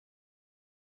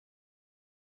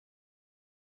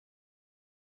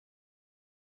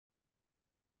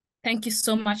Thank you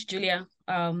so much, Julia.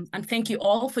 And thank you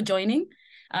all for joining.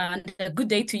 And a good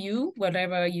day to you,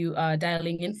 wherever you are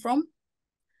dialing in from.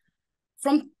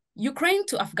 From Ukraine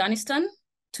to Afghanistan,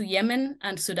 to Yemen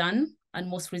and Sudan, and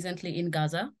most recently in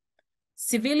Gaza,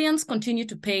 civilians continue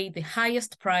to pay the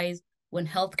highest price when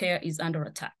healthcare is under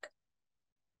attack.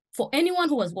 For anyone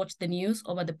who has watched the news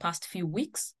over the past few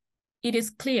weeks, it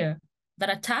is clear that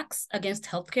attacks against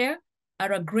healthcare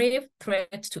are a grave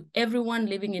threat to everyone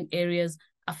living in areas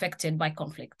affected by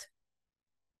conflict.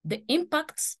 The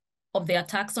impacts of the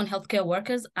attacks on healthcare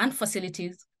workers and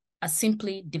facilities are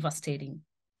simply devastating.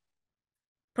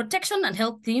 Protection and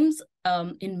health teams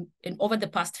over the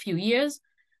past few years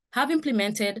have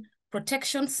implemented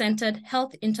protection-centered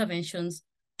health interventions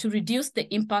to reduce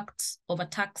the impacts of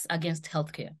attacks against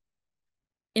healthcare.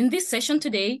 In this session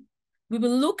today, we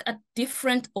will look at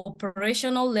different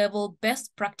operational level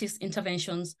best practice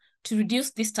interventions to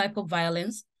reduce this type of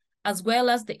violence, as well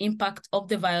as the impact of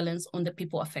the violence on the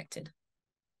people affected.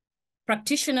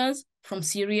 Practitioners from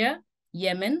Syria,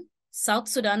 Yemen, South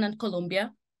Sudan, and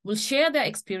Colombia will share their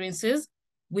experiences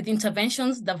with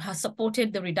interventions that have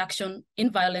supported the reduction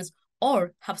in violence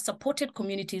or have supported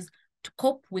communities to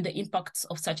cope with the impacts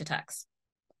of such attacks.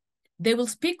 They will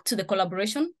speak to the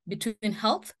collaboration between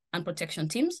health and protection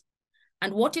teams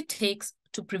and what it takes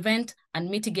to prevent and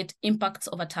mitigate impacts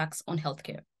of attacks on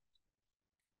healthcare.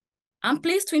 I'm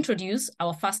pleased to introduce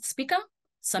our first speaker,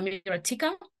 Samira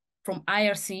Tika from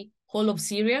ICRC Whole of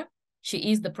Syria.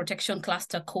 She is the Protection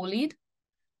Cluster co-lead.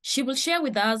 She will share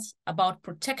with us about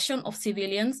protection of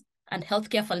civilians and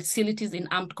healthcare facilities in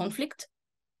armed conflict,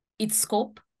 its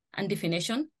scope and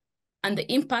definition, and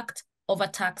the impact of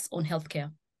attacks on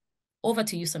healthcare. Over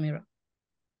to you, Samira.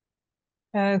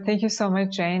 Thank you so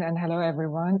much, Jane, and hello,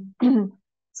 everyone.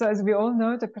 So as we all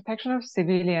know, the protection of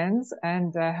civilians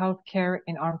and healthcare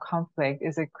in armed conflict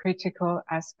is a critical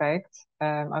aspect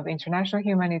of international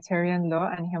humanitarian law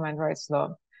and human rights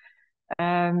law.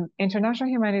 International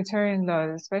humanitarian law,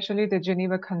 especially the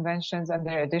Geneva Conventions and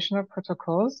their additional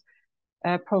protocols,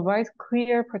 provide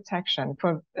clear protection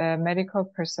for medical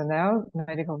personnel,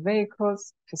 medical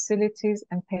vehicles, facilities,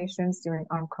 and patients during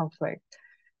armed conflict.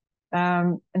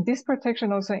 And this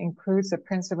protection also includes the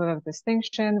principle of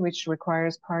distinction, which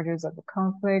requires parties of the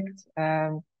conflict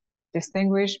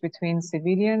distinguish between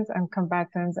civilians and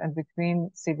combatants and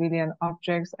between civilian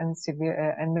objects and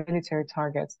military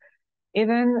targets.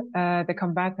 Even the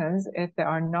combatants, if they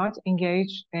are not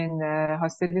engaged in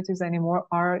hostilities anymore,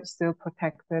 are still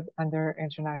protected under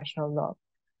international law.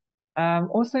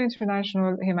 Also,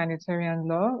 international humanitarian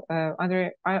law,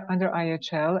 under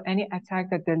IHL, any attack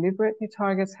that deliberately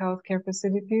targets healthcare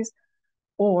facilities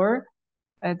or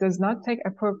does not take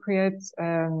appropriate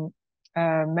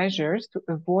measures to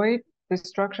avoid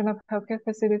destruction of healthcare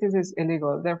facilities is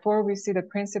illegal. Therefore, we see the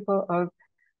principle of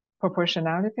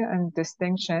proportionality and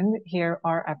distinction here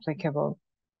are applicable.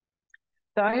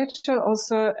 The IHL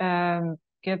also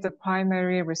gives the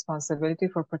primary responsibility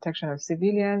for protection of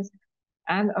civilians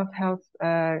and of health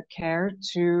care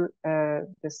to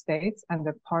the states and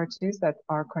the parties that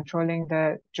are controlling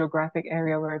the geographic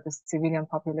area where the civilian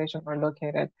population are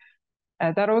located.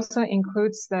 That also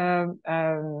includes the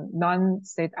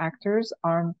non-state actors,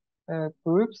 armed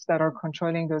groups that are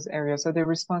controlling those areas. So the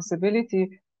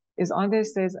responsibility is on the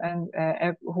states and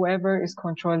whoever is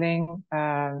controlling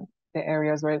the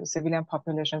areas where the civilian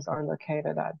populations are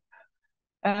located at.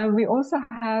 We also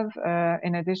have,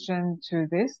 in addition to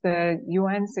this, the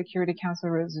UN Security Council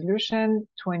Resolution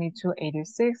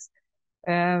 2286.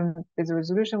 This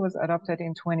resolution was adopted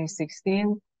in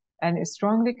 2016 and it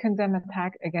strongly condemned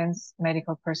attack against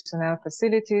medical personnel,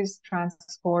 facilities,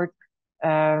 transport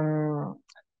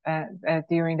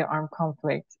during the armed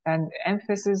conflict, and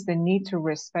emphasizes the need to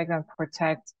respect and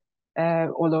protect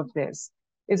all of this.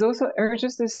 It also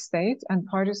urges the state and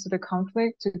parties to the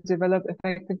conflict to develop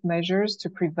effective measures to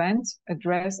prevent,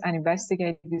 address, and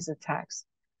investigate these attacks.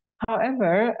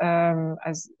 However,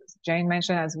 as Jane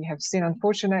mentioned, as we have seen,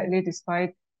 unfortunately,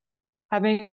 despite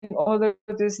having all of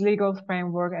this legal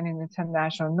framework and in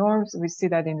international norms, we see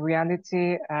that in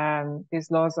reality,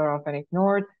 these laws are often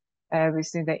ignored. We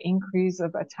see the increase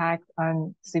of attack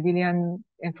on civilian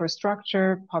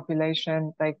infrastructure,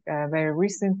 population, like very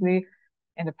recently.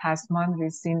 In the past month,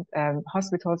 we've seen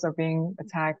hospitals are being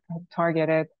attacked,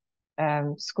 targeted,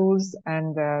 schools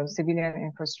and civilian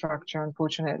infrastructure,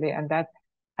 unfortunately, and that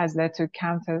has led to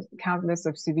countless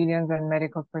of civilians and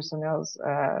medical personnel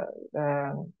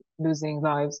losing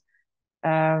lives.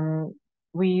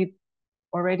 We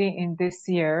already in this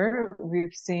year,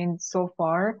 we've seen so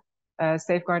far,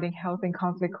 Safeguarding Health in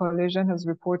Conflict Coalition has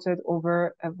reported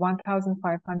over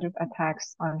 1,500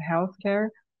 attacks on healthcare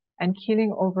and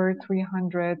killing over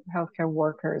 300 healthcare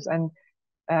workers. And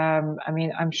I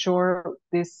mean, I'm sure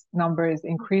this number is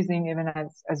increasing even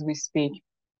as we speak.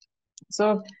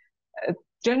 So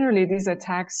generally, these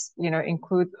attacks,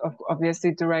 include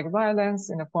obviously direct violence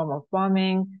in the form of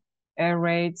bombing, air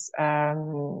raids,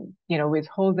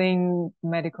 withholding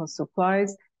medical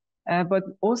supplies, but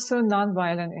also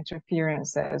nonviolent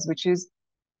interferences, which is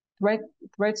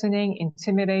threatening,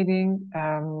 intimidating,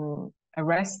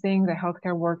 arresting the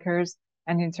healthcare workers,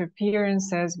 and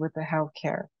interferences with the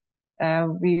healthcare.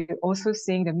 We're also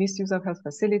seeing the misuse of health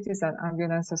facilities and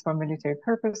ambulances for military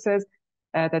purposes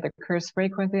that occurs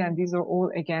frequently, and these are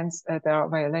all against the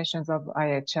violations of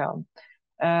IHL.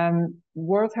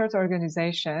 World Health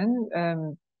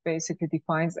Organization basically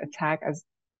defines attack as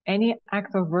any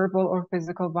act of verbal or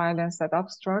physical violence that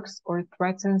obstructs or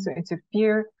threatens to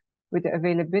interfere with the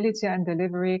availability and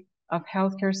delivery of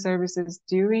healthcare services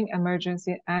during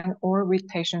emergency and or with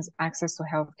patients' access to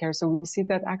healthcare. So we see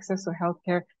that access to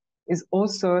healthcare is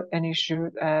also an issue,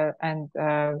 and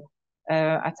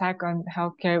attack on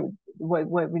healthcare,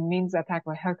 what it means attack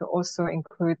on healthcare also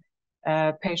include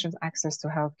patient access to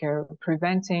healthcare,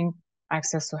 preventing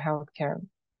access to healthcare.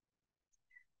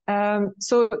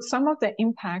 So some of the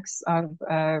impacts of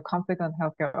conflict on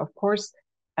healthcare, of course,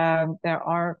 there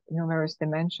are numerous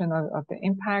dimensions of the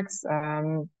impacts.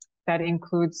 That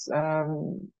includes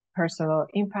personal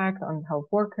impact on health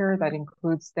worker, that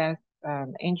includes death,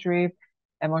 injury,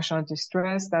 emotional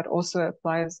distress. That also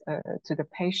applies to the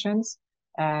patients.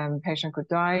 Patient could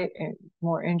die,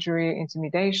 more injury,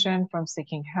 intimidation from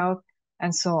seeking help,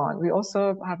 and so on. We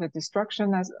also have a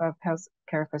destruction of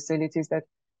healthcare facilities that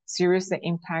seriously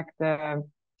impact the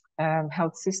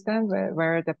health system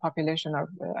where the population are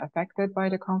affected by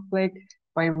the conflict,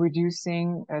 by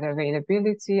reducing the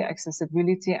availability,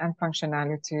 accessibility, and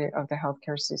functionality of the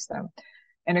healthcare system.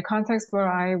 In a context where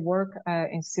I work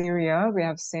in Syria, we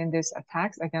have seen these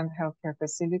attacks against healthcare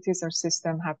facilities or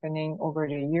system happening over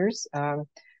the years.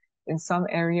 In some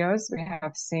areas, we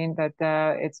have seen that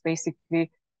it's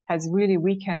basically has really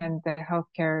weakened the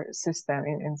healthcare system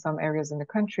in some areas in the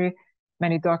country.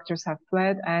 Many doctors have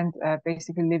fled and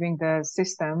basically leaving the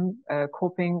system,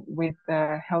 coping with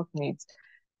health needs.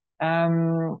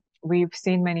 We've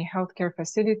seen many healthcare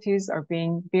facilities are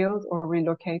being built or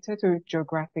relocated to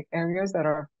geographic areas that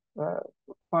are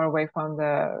far away from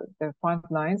the front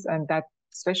lines, and that's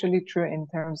especially true in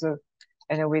terms of,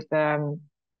 with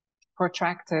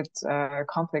protracted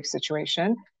conflict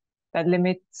situation that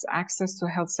limits access to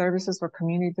health services for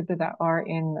communities that are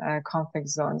in conflict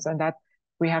zones, and that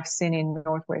we have seen in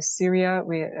northwest Syria.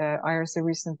 ICRC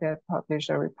recently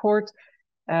published a report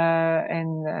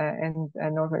in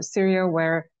northwest Syria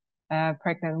where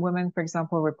pregnant women, for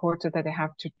example, reported that they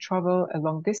have to travel a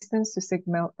long distance to seek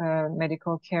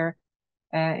medical care.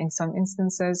 In some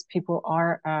instances, people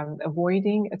are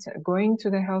avoiding going to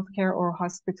the healthcare or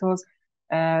hospitals,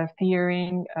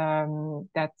 fearing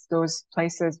that those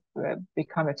places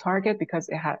become a target because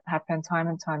it happened time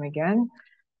and time again.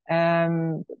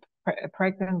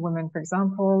 Pregnant women, for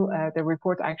example, the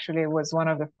report actually was one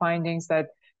of the findings that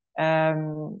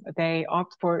they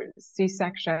opt for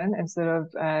C-section instead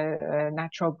of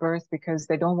natural birth because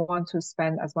they don't want to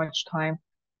spend as much time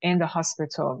in the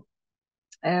hospital.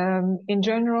 In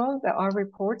general, there are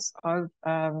reports of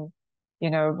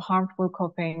harmful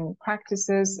coping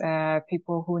practices,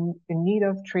 people who in need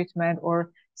of treatment,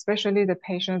 or especially the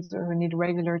patients who need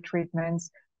regular treatments,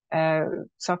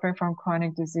 suffering from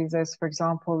chronic diseases, for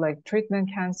example, like treatment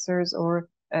cancers or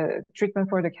treatment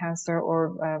for the cancer,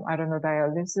 or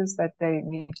dialysis, that they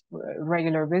need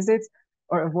regular visits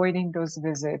or avoiding those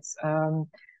visits,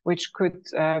 which could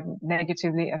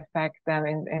negatively affect them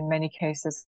in many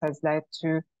cases, has led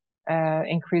to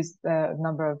increased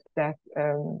number of deaths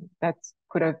that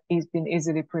could have been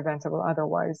easily preventable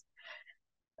otherwise.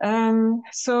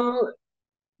 So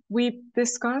we've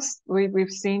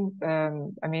seen,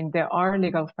 there are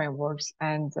legal frameworks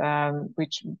and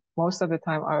which most of the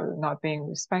time are not being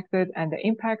respected, and the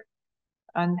impact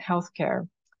on healthcare.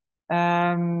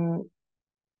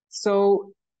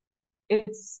 So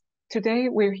today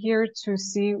we're here to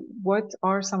see what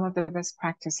are some of the best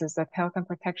practices that health and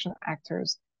protection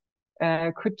actors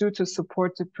could do to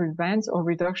support the prevent or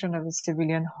reduction of the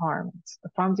civilian harm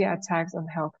from the attacks on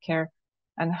healthcare,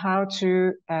 and how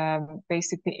to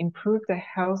basically improve the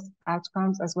health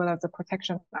outcomes as well as the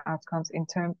protection outcomes in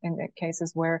the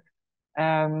cases where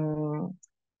the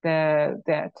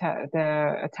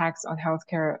attacks on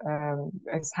healthcare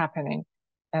is happening,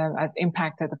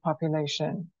 impacted the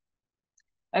population.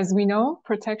 As we know,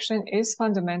 protection is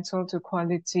fundamental to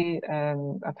quality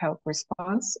of health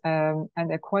response, and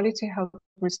a quality health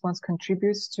response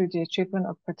contributes to the achievement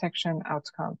of protection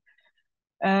outcome.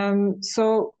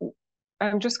 So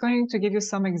I'm just going to give you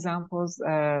some examples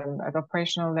at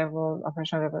operational level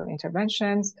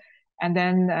interventions, and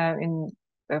then in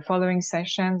the following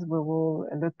sessions we will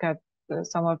look at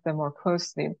some of them more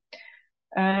closely.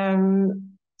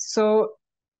 So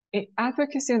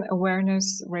advocacy and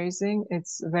awareness raising,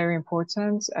 it's very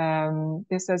important.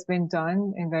 This has been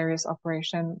done in various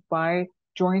operations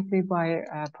jointly by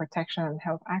protection and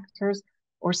health actors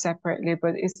or separately,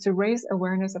 but it's to raise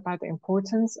awareness about the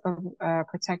importance of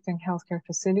protecting healthcare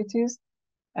facilities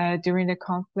during the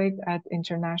conflict at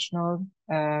international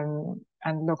and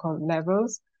local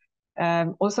levels.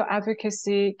 Also,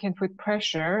 advocacy can put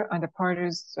pressure on the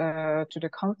parties to the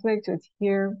conflict to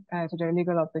adhere to their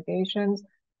legal obligations,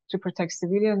 to protect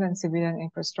civilian and civilian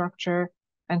infrastructure,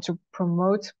 and to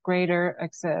promote greater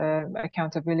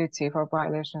accountability for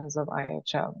violations of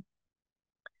IHL.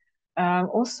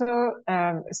 Also,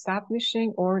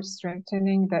 establishing or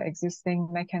strengthening the existing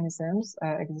mechanisms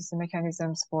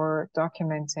for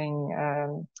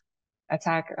documenting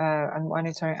attack and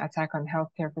monitoring attack on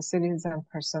healthcare facilities and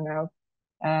personnel.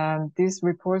 These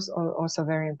reports are also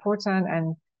very important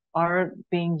and are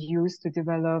being used to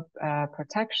develop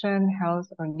protection,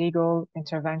 health, or legal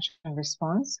intervention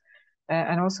response,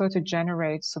 and also to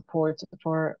generate support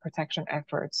for protection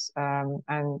efforts. And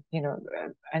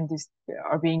these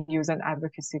are being used as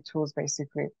advocacy tools,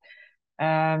 basically.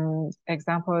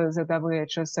 Example is a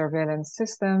WHO surveillance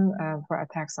system for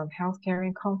attacks on healthcare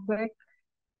in conflict.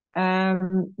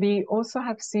 We also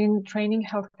have seen training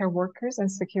healthcare workers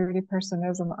and security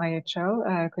personnel on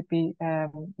IHL could be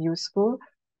useful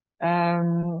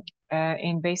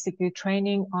in basically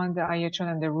training on the IHL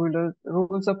and the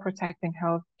rules of protecting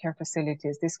healthcare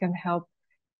facilities. This can help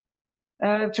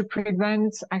to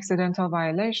prevent accidental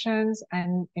violations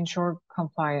and ensure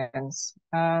compliance.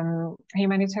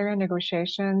 Humanitarian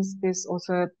negotiations, this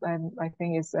also I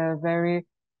think is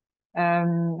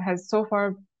has so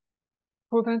far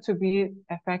proven to be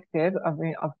effective. I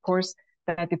mean, of course,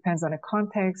 that depends on the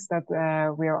context that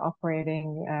we are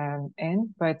operating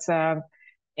in, but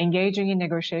engaging in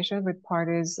negotiations with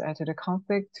parties to the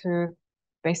conflict to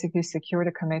basically secure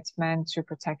the commitment to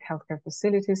protect healthcare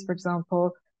facilities, for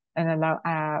example, and allow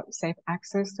safe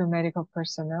access to medical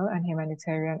personnel and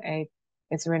humanitarian aid.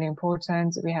 It's really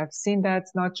important. We have seen that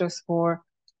not just for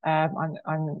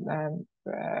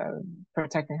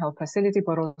protecting health facility,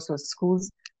 but also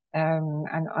schools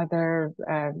and other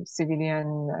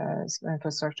civilian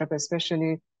infrastructure, but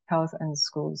especially health and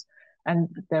schools, and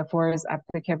therefore is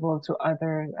applicable to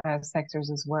other sectors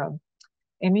as well.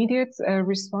 Immediate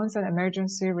response and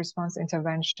emergency response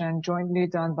intervention jointly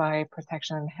done by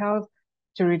protection and health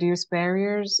to reduce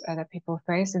barriers that people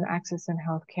face in accessing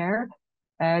healthcare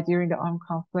during the armed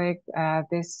conflict.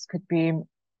 This could be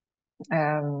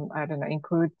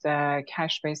include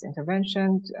cash-based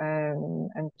intervention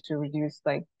and to reduce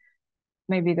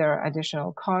maybe there are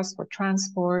additional costs for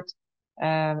transport,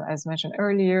 as mentioned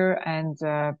earlier, and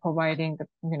providing the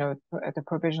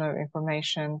provision of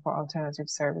information for alternative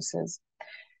services.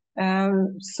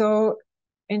 So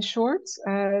in short,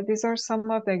 these are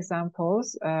some of the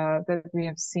examples that we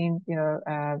have seen,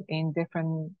 in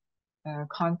different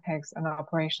contexts and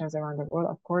operations around the world.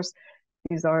 Of course,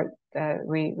 these are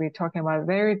we're talking about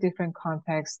very different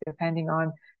contexts depending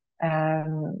on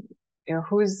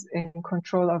who's in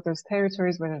control of those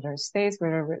territories, whether they're states,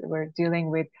 whether we're dealing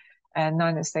with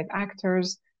non-state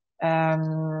actors,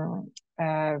 the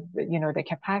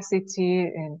capacity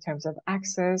in terms of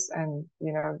access and,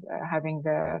 having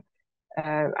the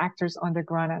actors on the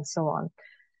ground and so on.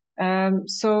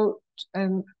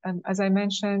 As I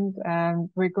mentioned,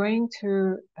 we're going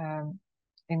to,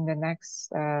 in the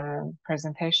next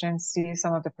presentation, see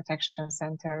some of the protection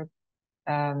center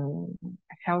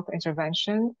health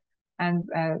intervention and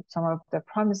some of the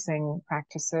promising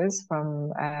practices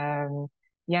from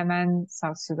Yemen,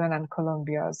 South Sudan, and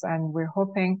Colombia. And we're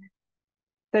hoping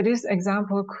that this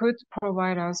example could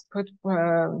provide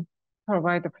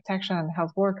the protection and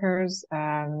health workers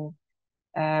with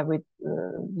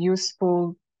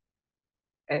useful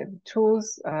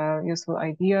tools, useful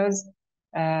ideas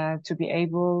to be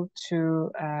able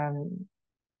to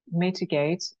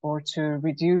mitigate or to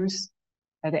reduce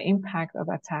the impact of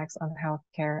attacks on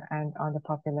healthcare and on the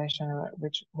population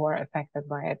who are affected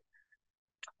by it.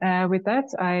 With that,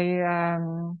 I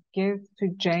give to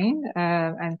Jane,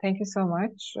 and thank you so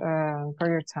much for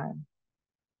your time.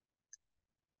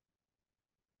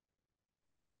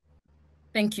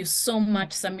 Thank you so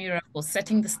much, Samira, for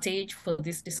setting the stage for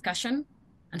this discussion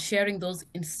and sharing those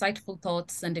insightful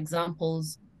thoughts and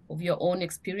examples of your own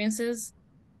experiences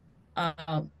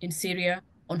in Syria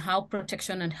on how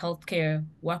protection and healthcare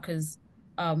workers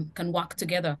can work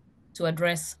together to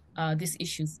address these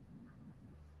issues.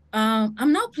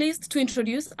 I'm now pleased to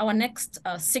introduce our next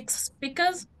 6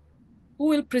 speakers who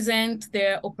will present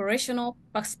their operational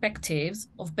perspectives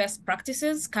of best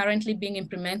practices currently being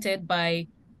implemented by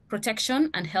protection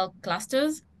and health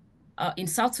clusters in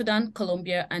South Sudan,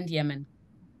 Colombia, and Yemen.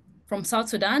 From South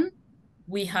Sudan,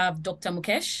 we have Dr.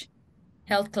 Mukesh,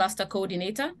 Health Cluster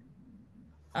Coordinator.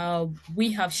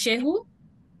 We have Shehu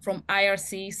from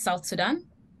IRC South Sudan.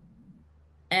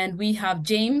 And we have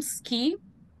James Key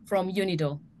from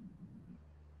UNIDO.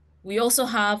 We also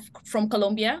have from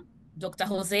Colombia, Dr.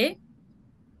 Jose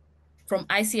from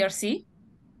ICRC.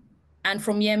 And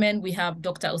from Yemen, we have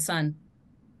Dr. Osan.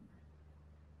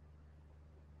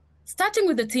 Starting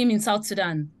with the team in South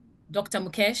Sudan, Dr.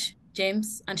 Mukesh,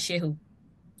 James, and Shehu.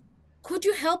 Could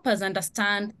you help us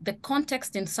understand the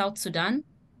context in South Sudan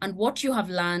and what you have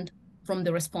learned from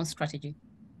the response strategy?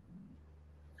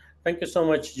 Thank you so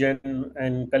much, Jen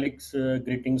and colleagues.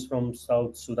 Greetings from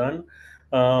South Sudan.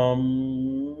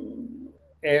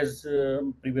 As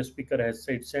previous speaker has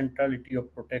said, centrality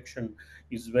of protection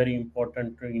is very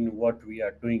important in what we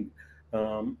are doing,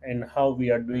 and how we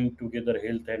are doing together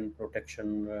health and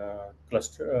protection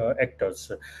cluster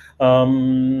actors.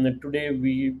 Today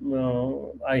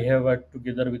I have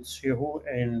together with Shehu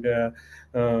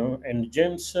and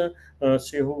James.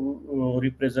 Shehu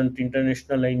represent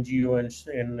international NGO,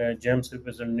 and James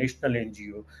represent national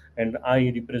NGO, and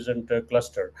I represent a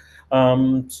cluster.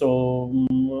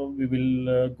 We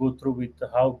will go through with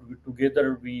how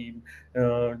together we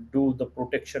do the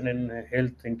protection and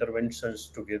health interventions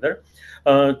together.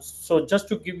 So just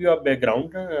to give you a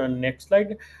background, next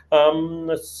slide.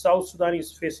 South Sudan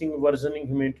is facing worsening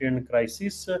humanitarian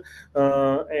crisis,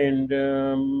 and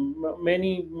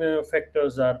many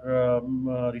factors are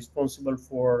responsible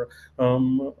for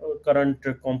current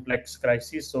complex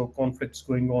crisis. So conflicts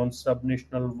going on,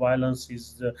 subnational violence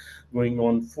is going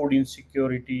on, food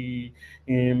insecurity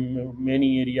in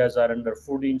many areas are under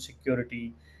food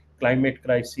insecurity, climate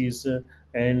crisis,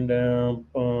 and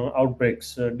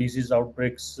outbreaks, disease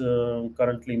outbreaks.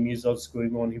 Currently, measles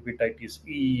going on, hepatitis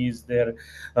E is there.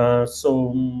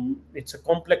 It's a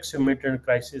complex humanitarian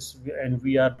crisis, and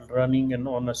we are running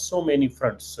on so many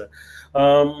fronts.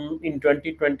 In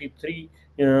 2023,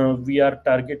 we are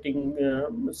targeting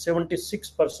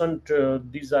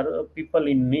 76%. These are people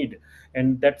in need,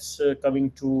 and that's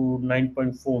coming to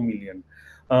 9.4 million.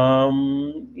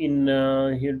 In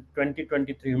here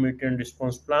 2023 humanitarian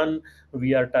response plan,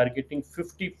 we are targeting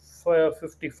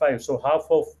 55, so half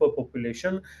of the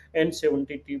population and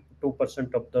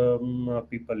 72% of the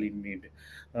people in need.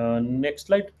 Next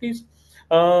slide, please.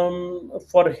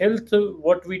 For health,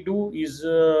 what we do is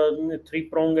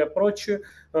three-pronged approach.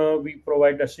 We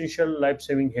provide essential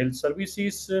life-saving health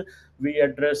services. We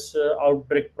address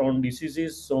outbreak-prone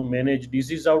diseases, so manage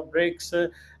disease outbreaks,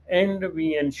 and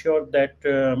we ensure that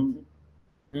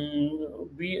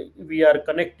we are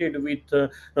connected with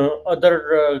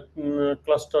other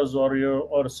clusters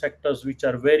or sectors which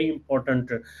are very important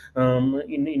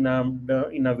in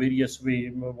a various way.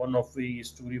 One of way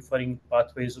is to referring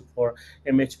pathways for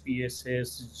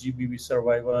MHPSS, GBV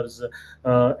survivors,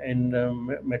 and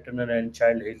maternal and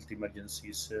child health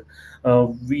emergencies.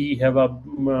 We have a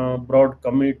broad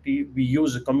community. We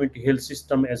use a community health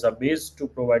system as a base to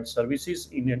provide services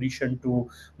in addition to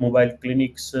mobile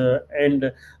clinics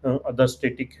and other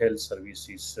static health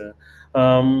services.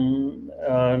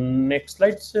 Next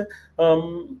slides.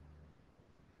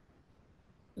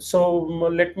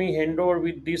 Let me hand over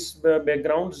with these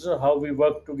backgrounds, how we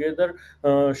work together.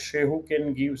 Shehu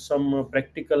can give some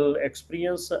practical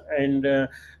experience and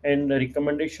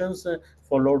recommendations,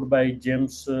 followed by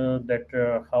James that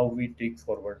how we take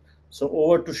forward. So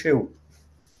over to Shehu.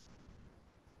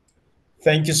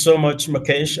 Thank you so much,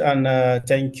 Mukesh, and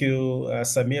thank you,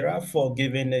 Samira, for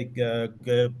giving a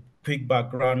quick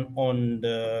background on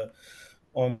the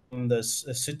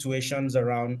situations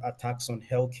around attacks on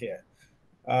healthcare.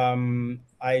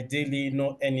 Ideally,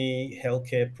 not any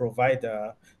healthcare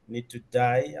provider need to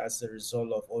die as a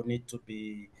result of, or need to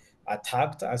be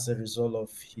attacked as a result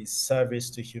of his service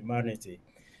to humanity.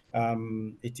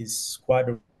 It is quite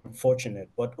unfortunate,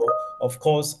 but of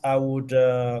course, I would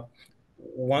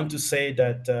want to say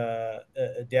that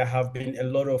there have been a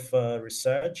lot of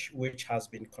research which has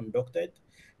been conducted,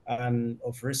 and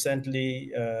of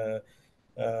recently,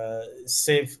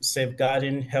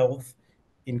 Safeguarding Health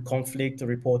in Conflict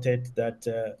reported that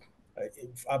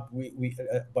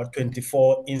about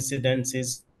 24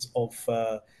 incidences of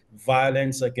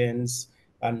violence against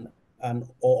and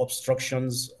or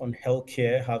obstructions on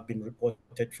healthcare have been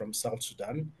reported from South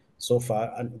Sudan so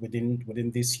far and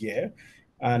within this year.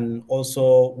 And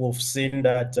also we've seen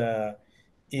that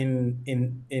in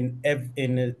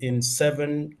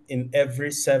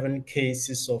every 7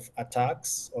 cases of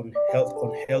attacks on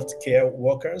healthcare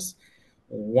workers,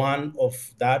 one of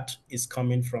that is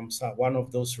coming from one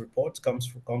of those reports comes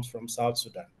from South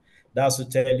Sudan. That's to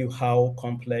tell you how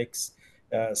complex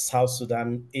South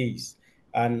Sudan is.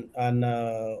 And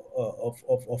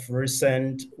of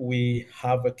recent, we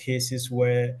have cases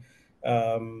where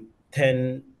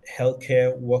 10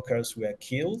 healthcare workers were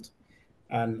killed,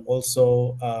 and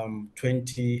also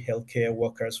 20 healthcare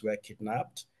workers were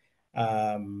kidnapped.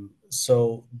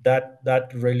 So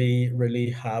that really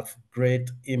have great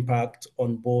impact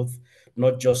on both,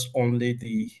 not just only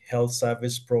the health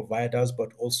service providers,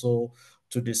 but also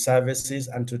to the services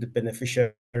and to the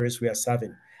beneficiaries we are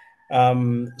serving.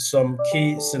 Some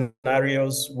key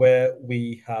scenarios where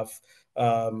we have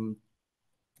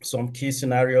some key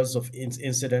scenarios of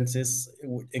incidences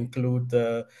would include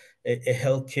a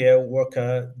healthcare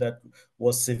worker that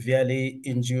was severely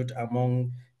injured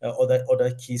among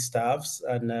other key staffs.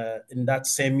 And in that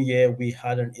same year, we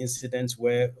had an incident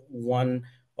where one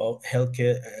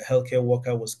healthcare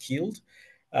worker was killed.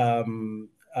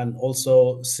 And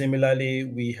also, similarly,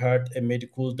 we had a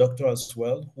medical doctor as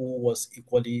well who was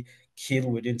equally killed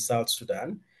within South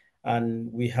Sudan.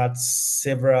 And we had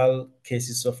several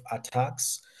cases of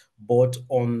attacks, both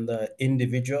on the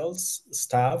individuals,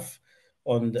 staff,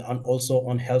 and also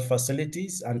on health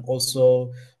facilities. And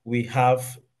also we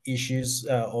have issues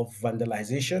of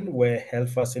vandalization, where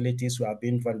health facilities were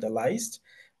being vandalized,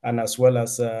 and as well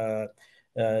as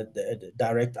the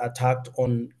direct attack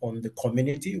on the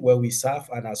community where we serve,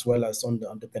 and as well as on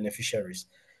the beneficiaries.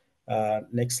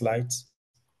 Next slide.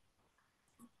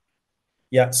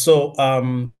 Yeah, so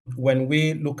when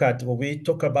we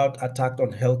talk about attack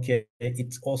on healthcare,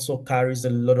 it also carries a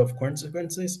lot of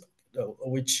consequences,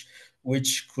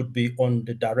 which could be on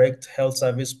the direct health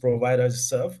service providers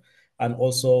itself, and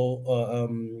also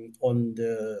on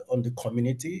the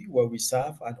community where we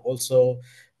serve, and also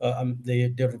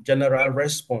the general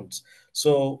response.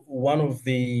 So one of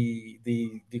the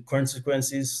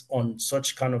consequences on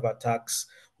such kind of attacks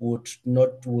will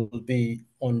be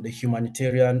on the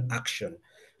humanitarian action.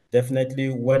 Definitely,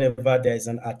 whenever there is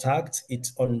an attack,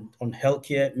 it's on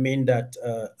healthcare, mean that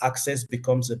access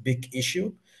becomes a big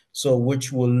issue. So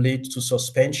which will lead to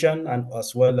suspension and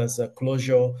as well as a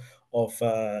closure of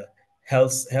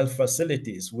health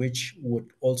facilities, which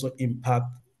would also impact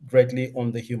greatly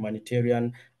on the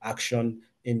humanitarian action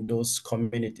in those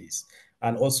communities.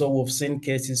 And also we've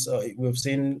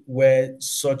seen where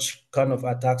such kind of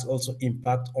attacks also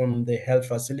impact on the health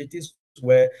facilities,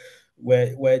 where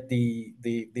the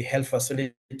health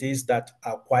facilities that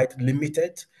are quite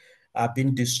limited are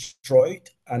being destroyed.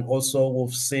 And also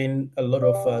we've seen a lot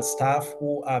of staff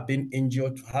who are being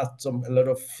injured, have a lot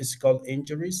of physical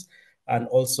injuries, and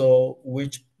also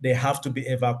which they have to be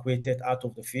evacuated out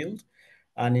of the field.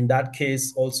 And in that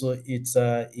case, also it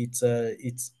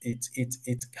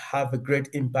have a great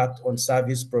impact on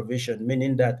service provision,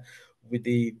 meaning that with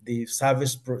the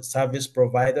service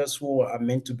providers who are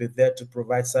meant to be there to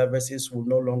provide services will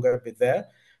no longer be there.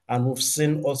 And we've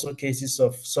seen also cases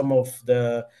of some of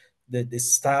the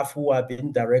staff who are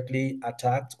being directly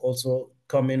attacked also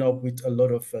coming up with a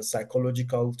lot of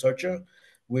psychological torture,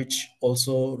 which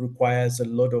also requires a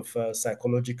lot of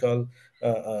psychological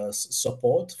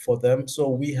support for them. So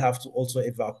we have to also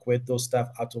evacuate those staff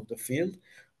out of the field,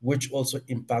 which also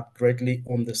impact greatly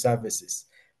on the services.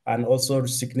 And also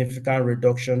significant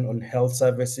reduction on health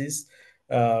services.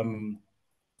 Health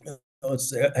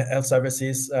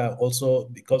services also,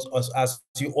 because as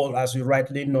you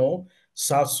rightly know,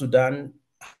 South Sudan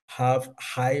have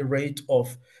high rate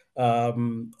of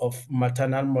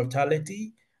maternal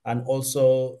mortality. And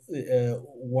also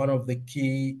one of the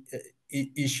key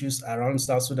issues around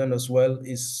South Sudan as well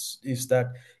is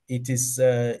that it is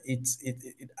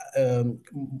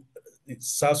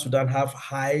South Sudan have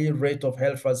high rate of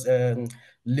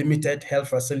limited health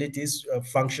facilities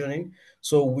functioning.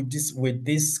 So with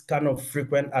this kind of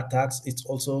frequent attacks, it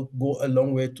also go a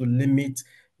long way to limit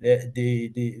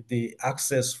the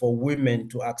access for women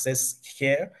to access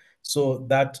care. So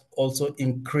that also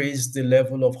increase the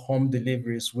level of home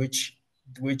deliveries, which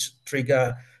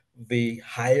trigger the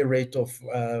high rate of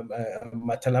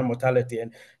maternal mortality.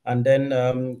 And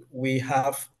then we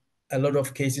have a lot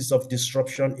of cases of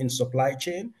disruption in supply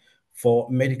chain for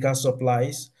medical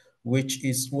supplies, which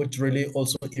really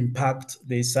also impact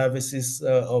the services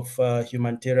of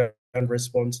humanitarian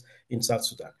response in South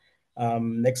Sudan.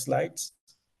 Next slide.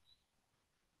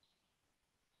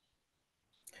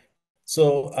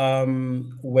 So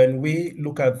when we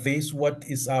look at this, what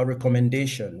is our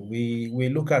recommendation? We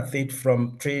look at it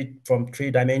from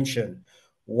three dimensions.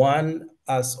 One,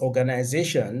 as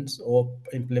organizations or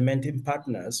implementing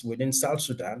partners within South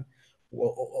Sudan,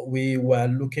 we were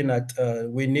looking at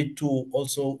we need to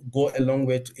also go a long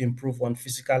way to improve on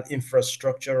physical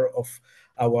infrastructure of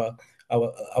our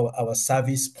our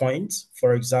service points.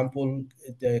 For example,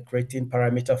 creating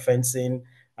perimeter fencing,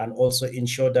 and also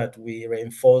ensure that we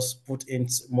reinforce, put in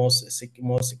more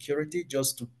security,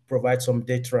 just to provide some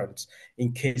deterrence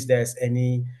in case there's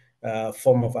any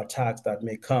form of attack that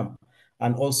may come.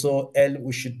 And also,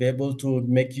 we should be able to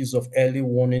make use of early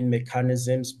warning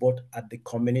mechanisms, both at the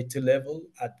community level,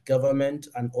 at government,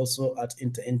 and also at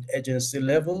interagency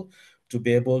level, to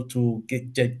be able to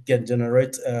get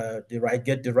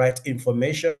the right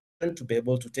information to be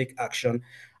able to take action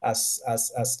as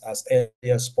early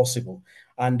as possible.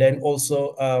 And then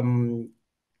also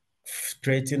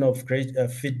creating of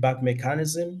feedback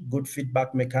mechanism, good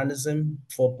feedback mechanism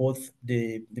for both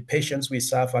the patients we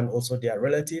serve and also their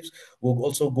relatives will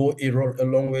also go a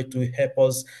long way to help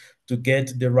us to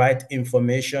get the right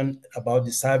information about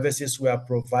the services we are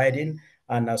providing,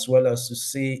 and as well as to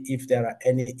see if there are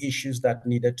any issues that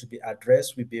needed to be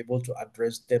addressed, we'll be able to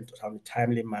address them in a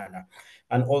timely manner.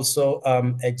 And also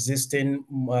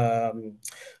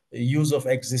use of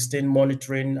existing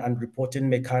monitoring and reporting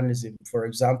mechanism. For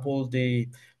example, the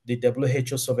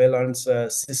WHO surveillance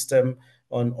system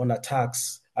on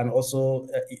attacks, and also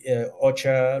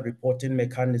OCHA reporting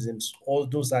mechanisms. All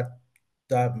those are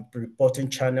the reporting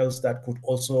channels that could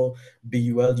also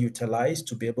be well utilized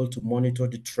to be able to monitor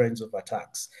the trends of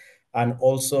attacks. And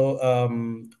also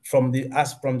from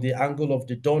the angle of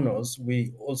the donors,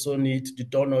 we also need the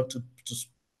donor to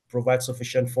provide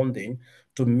sufficient funding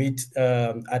to meet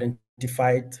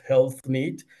identified health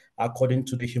need according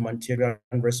to the humanitarian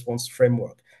response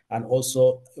framework. And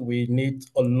also, we need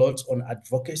a lot on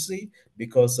advocacy,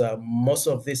 because most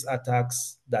of these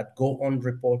attacks that go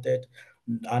unreported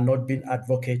are not being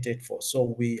advocated for.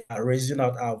 So we are raising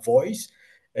out our voice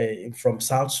from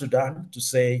South Sudan to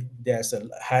say there's a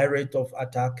high rate of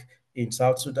attack in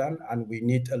South Sudan, and we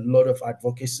need a lot of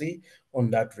advocacy on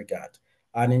that regard.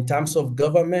 And in terms of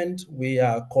government, we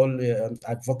are calling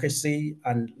advocacy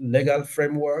and legal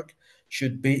framework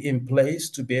should be in place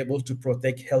to be able to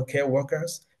protect healthcare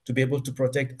workers, to be able to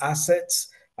protect assets,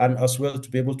 and as well to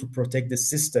be able to protect the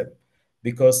system.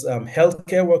 Because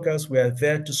healthcare workers, we are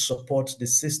there to support the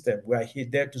system. We are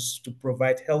there to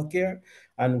provide healthcare,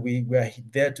 and we are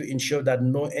there to ensure that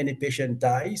any patient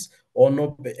dies,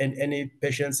 or any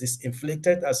patient is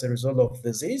inflicted as a result of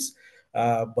disease.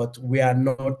 But we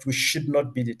should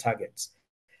not be the targets.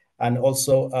 And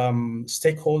also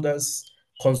stakeholders,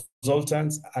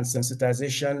 consultants, and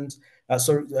sensitizations,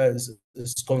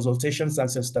 consultations and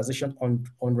sensitization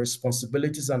on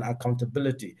responsibilities and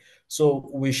accountability. So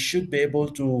we should be able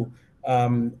to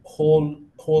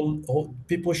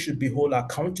people should be held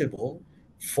accountable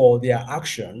for their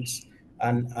actions,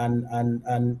 and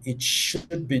it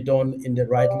should be done in the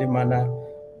rightly manner.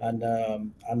 And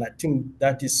I think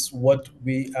that is what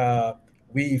we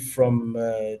from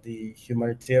the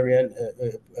humanitarian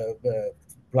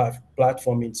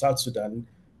platform in South Sudan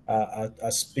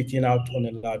are speaking out on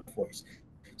a loud voice.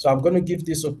 So I'm going to give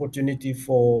this opportunity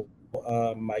for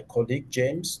my colleague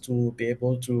James to be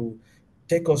able to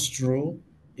take us through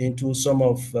into some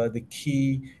of the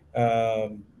key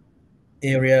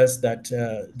areas that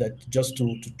just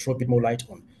to throw a bit more light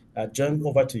on. John,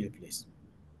 over to you, please.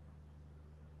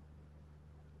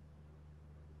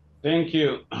 Thank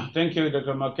you. Thank you,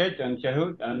 Dr. Market and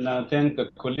Shahud, and thank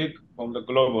the colleague from the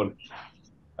Global.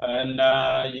 And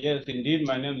yes, indeed,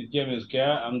 my name is James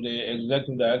Kerr. I'm the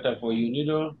Executive Director for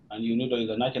UNIDO, and UNIDO is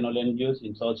a national NGO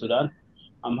in South Sudan.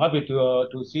 I'm happy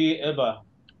to see Eva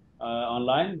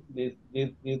online. This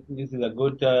is a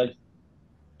good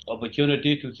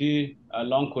opportunity to see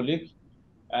long colleagues.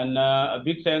 And a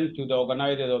big thanks to the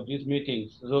organizers of these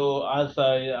meetings. So as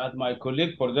my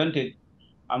colleague presented,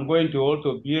 I'm going to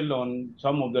also build on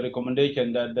some of the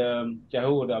recommendations that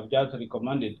Jahu would have just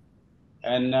recommended.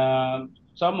 And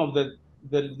some of the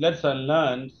lessons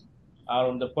learned are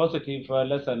on the positive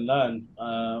lesson learned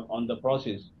on the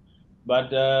process.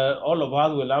 But all of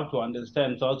us will have to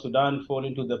understand South Sudan fall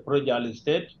into the fragile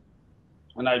state.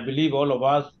 And I believe all of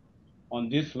us on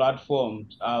this platform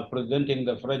are presenting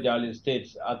the fragile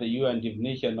states as the UN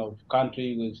definition of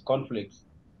country with conflicts.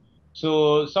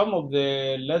 So some of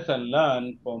the lessons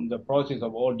learned from the process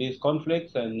of all these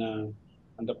conflicts and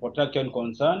the protection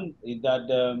concern is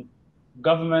that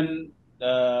government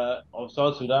of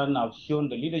South Sudan have shown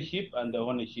the leadership and the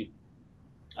ownership.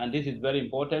 And this is very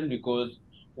important because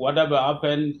whatever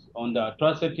happens on the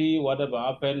atrocity, whatever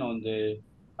happens on the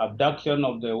abduction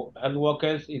of the health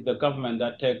workers, is the government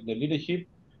that takes the leadership,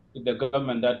 is the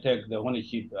government that takes the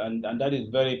ownership. And that is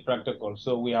very practical.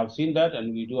 So we have seen that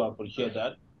and we do appreciate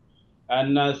that.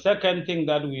 And second thing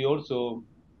that we also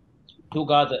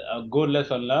took out a good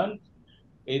lesson learned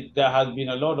is there has been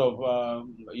a lot of,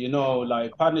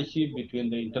 like partnership between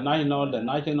the international, the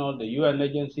national, the UN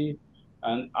agency,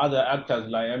 and other actors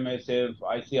like MSF,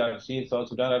 ICRC, South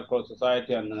Sudan Red Cross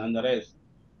Society, and the rest.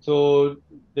 So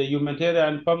the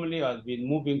humanitarian family has been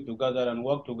moving together and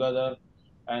work together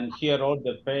and share all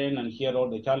the pain and share all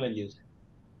the challenges.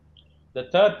 The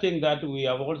third thing that we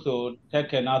have also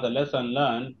taken as a lesson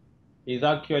learned is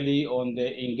actually on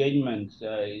the engagement.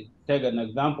 Take an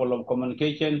example of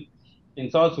communication. In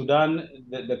South Sudan,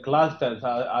 the clusters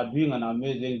are doing an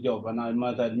amazing job, and I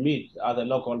must admit, as a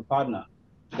local partner,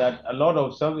 that a lot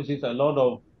of services, a lot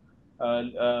of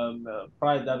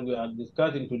price that we are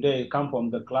discussing today come from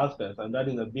the clusters, and that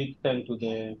is a big thank to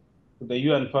the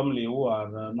UN family who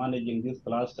are managing these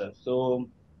clusters. So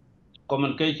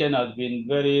communication has been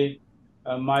very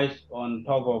much on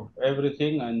top of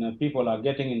everything, and people are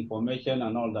getting information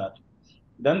and all that.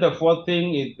 Then the fourth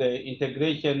thing is the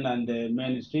integration and the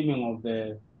mainstreaming of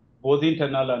the both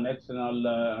internal and external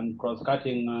and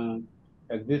cross-cutting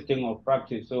existing of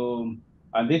practice. So,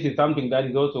 and this is something that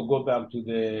is also go back to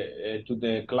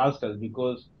the clusters,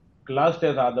 because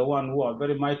clusters are the one who are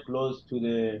very much close to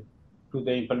the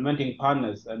implementing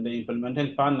partners, and the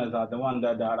implementing partners are the one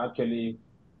that are actually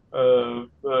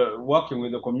working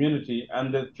with the community.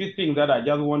 And the fifth thing that I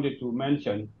just wanted to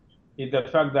mention is the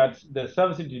fact that the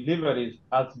service deliveries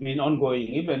has been ongoing,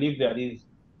 even if there is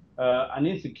an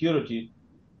insecurity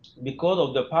because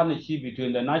of the partnership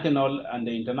between the national and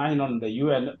the international and the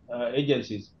UN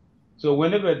agencies. So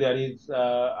whenever there is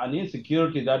an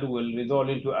insecurity that will result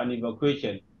into an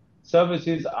evacuation,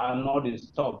 services are not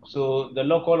stopped. So the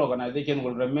local organization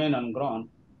will remain on ground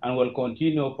and will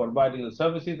continue providing the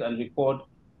services and report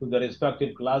to the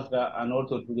respective cluster and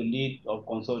also to the lead of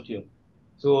consortium.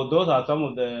 So those are some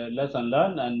of the lessons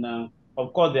learned, and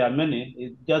of course there are many.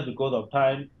 It's just because of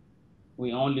time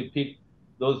we only pick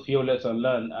those few lessons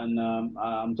learned, and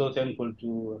I'm so thankful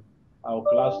to our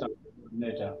cluster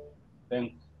coordinator.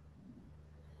 Thanks.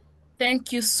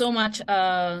 Thank you so much,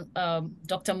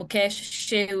 Dr. Mukesh,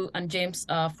 Sheu, and James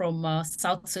from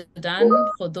South Sudan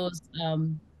for those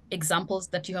examples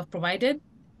that you have provided.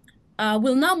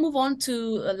 We'll now move on to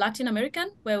Latin American,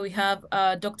 where we have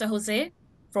Dr. Jose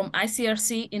from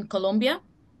ICRC in Colombia.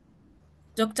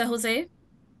 Dr. Jose,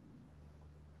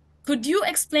 could you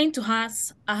explain to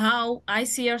us how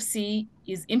ICRC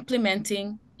is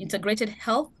implementing integrated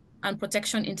health and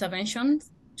protection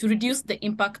interventions to reduce the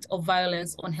impact of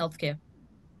violence on healthcare?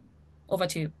 Over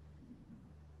to you.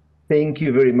 Thank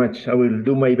you very much. I will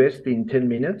do my best in 10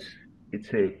 minutes.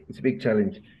 It's a big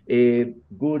challenge.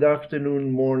 Good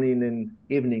afternoon, morning, and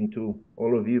evening to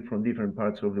all of you from different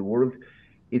parts of the world.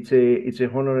 It's a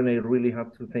honor, and I really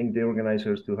have to thank the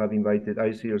organizers to have invited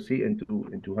ICRC and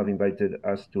to have invited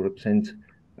us to represent.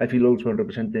 I feel also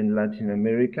representing Latin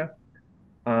America.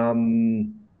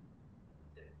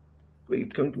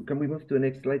 Wait, can we move to the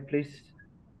next slide, please?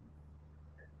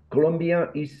 Colombia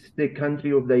is the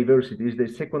country of diversity, is the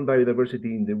second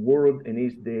biodiversity in the world, and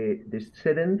is the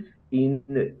seventh in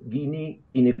Guinea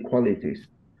inequalities.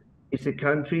 It's a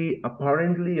country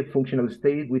apparently a functional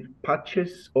state with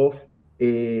patches of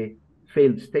a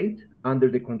failed state under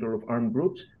the control of armed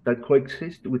groups that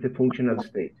coexist with a functional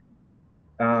state.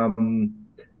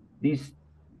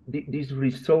 This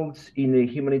results in a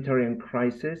humanitarian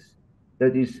crisis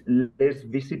that is less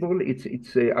visible.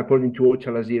 It's according to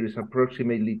OCHA last year, it's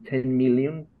approximately 10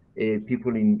 million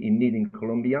people in need in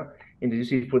Colombia. And as you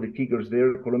see for the figures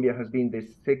there, Colombia has been the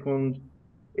second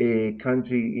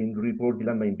country in reported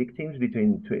landmine victims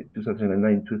between 2009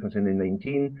 and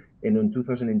 2019, and in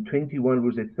 2021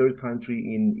 was the third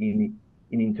country in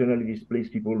internally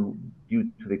displaced people due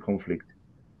to the conflict.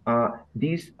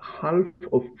 This half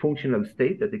of functional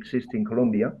state that exists in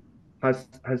Colombia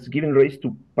has given rise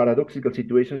to paradoxical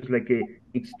situations like a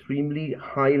extremely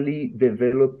highly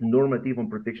developed normative on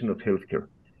protection of healthcare.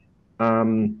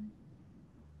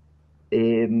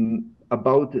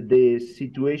 About the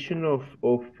situation of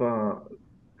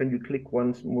can you click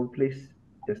once more, please,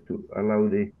 just to allow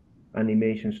the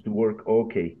animations to work?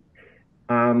 Okay.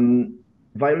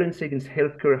 Violence against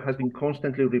healthcare has been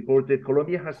constantly reported.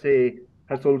 Colombia has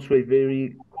also a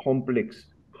very complex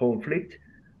conflict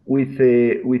with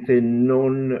a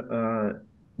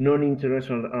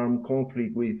non-international armed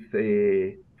conflict with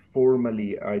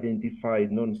formally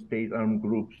identified non-state armed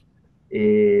groups,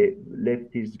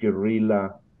 leftist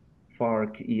guerrilla,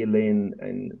 FARC, ELN,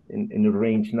 and a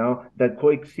range now that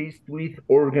coexist with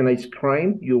organized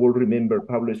crime. You will remember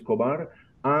Pablo Escobar,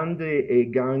 and a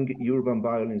gang urban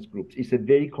violence groups. It's a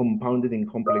very compounded and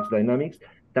complex dynamics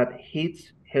that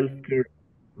hits healthcare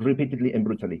repeatedly and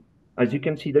brutally. As you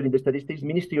can see that in the statistics,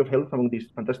 Ministry of Health, among these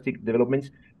fantastic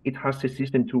developments, it has a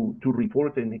system to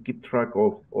report and keep track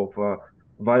of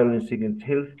violence against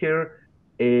healthcare.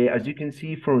 As you can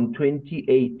see, from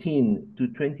 2018 to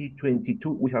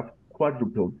 2022, we have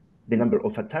quadrupled the number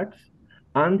of attacks.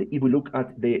 And if we look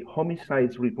at the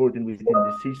homicides reported within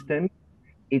the system,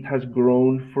 it has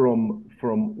grown from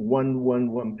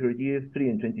 111 per year, 3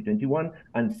 in 2021,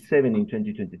 and 7 in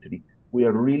 2023. We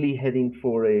are really heading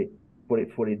for a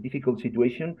difficult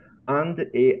situation. And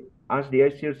as the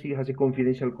ICRC has a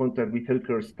confidential contact with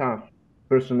healthcare staff,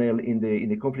 personnel in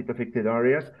the conflict-affected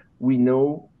areas, we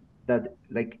know that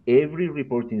like every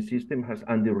reporting system has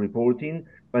underreporting,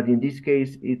 but in this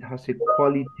case, it has a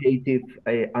qualitative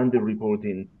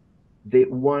underreporting. The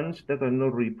ones that are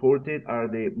not reported are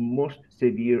the most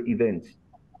severe events.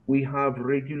 We have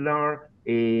regular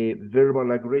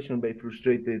verbal aggression by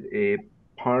frustrated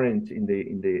parents in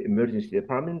the emergency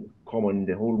department, common in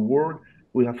the whole world.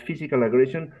 We have physical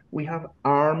aggression. We have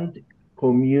armed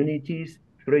communities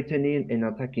threatening and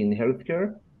attacking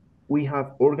healthcare. We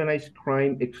have organized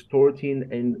crime extorting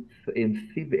and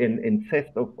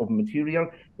theft of material,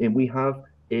 and we have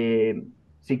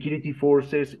security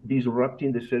forces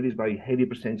disrupting the service by heavy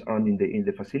presence armed in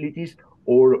the facilities,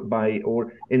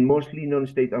 and mostly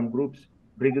non-state armed groups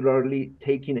regularly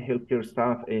taking healthcare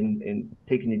staff and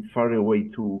taking it far away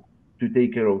to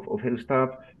take care of health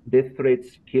staff, death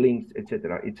threats, killings,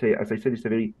 etc. It's as I said, it's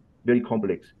a very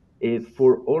complex.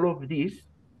 For all of this,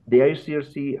 the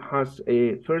ICRC has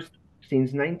first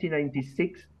since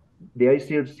 1996, the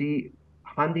ICRC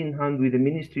hand in hand with the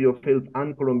Ministry of Health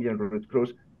and Colombian Red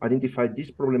Cross identified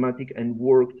this problematic and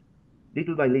worked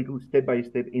little by little, step by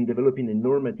step, in developing a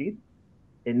normative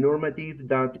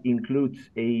that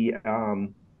includes a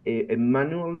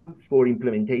manual for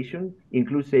implementation,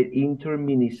 includes an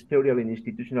interministerial and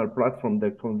institutional platform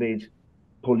that conveys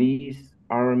police,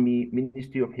 army,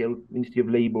 Ministry of Health, Ministry of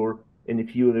Labor, and a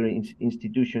few other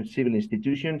institutions, civil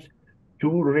institutions,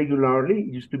 to regularly,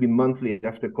 it used to be monthly.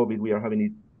 After COVID, we are having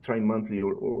it tri-monthly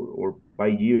or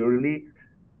bi-yearly,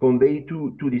 convey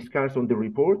to discuss on the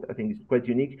report. I think it's quite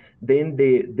unique. Then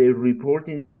the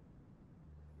reporting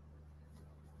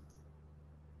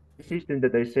system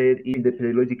that I said in the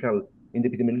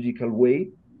epidemiological way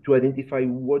to identify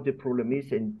what the problem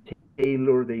is and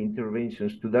tailor the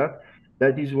interventions to that.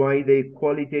 That is why the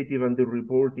qualitative and the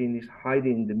reporting is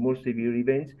hiding the most severe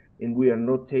events, and we are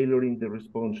not tailoring the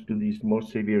response to these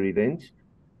most severe events.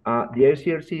 The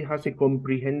ICRC has a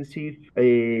comprehensive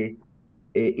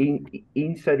inside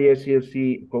the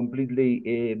ICRC,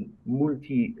 completely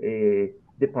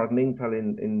multi-departmental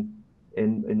and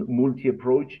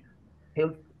multi-approach.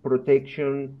 Health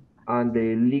protection and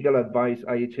the legal advice,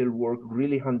 IHL, work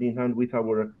really hand in hand with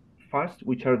our FAST,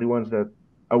 which are the ones that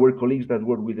our colleagues that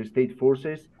work with the state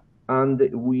forces. And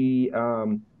we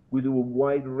do a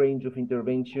wide range of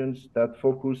interventions that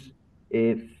focus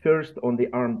first on the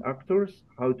armed actors,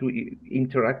 how to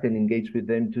interact and engage with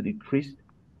them to decrease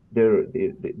their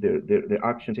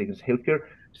actions against healthcare.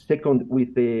 Second,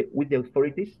 with the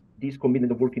authorities, this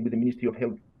combination of working with the Ministry of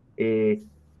Health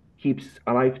keeps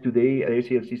alive today.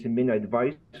 ICRC is a main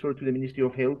advisor to the Ministry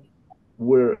of Health.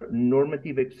 Where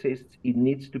normative exists, it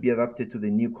needs to be adapted to the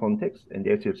new context, and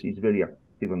the ICRC is very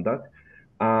active on that.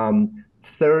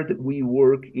 Third, we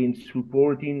work in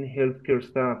supporting healthcare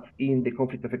staff in the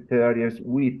conflict-affected areas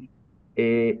with,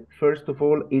 first of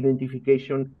all,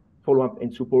 identification, follow-up,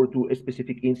 and support to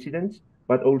specific incidents,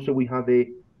 but also we have a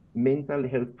mental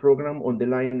health program on the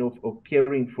line of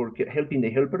caring for helping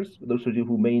the helpers, those of you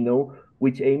who may know,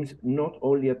 which aims not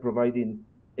only at providing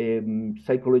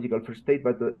psychological first aid,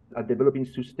 but at developing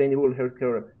sustainable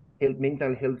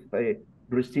mental health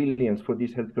resilience for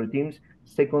these healthcare teams.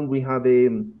 Second, we have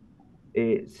a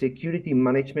security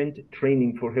management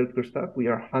training for healthcare staff. We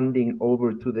are handing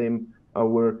over to them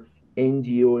our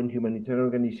NGO and humanitarian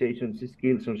organizations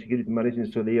skills on security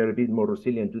management, so they are a bit more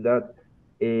resilient to that.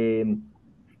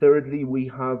 Thirdly, we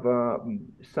have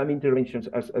some interventions,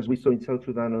 as we saw in South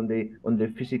Sudan, on the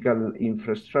physical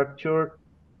infrastructure,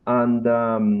 and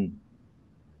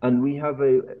And we have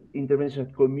a intervention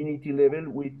at community level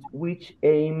which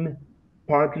aim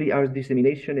partly as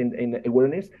dissemination and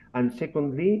awareness, and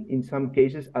secondly, in some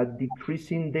cases, at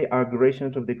decreasing the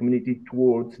aggressions of the community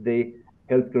towards the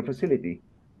healthcare facility.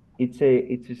 I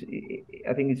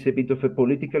think it's a bit of a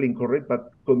politically incorrect,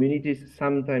 but communities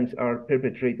sometimes are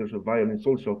perpetrators of violence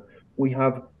also. We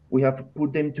have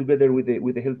put them together with the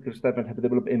healthcare staff and have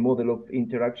developed a model of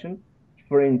interaction.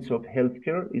 Friends of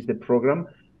Healthcare is the program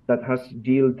that has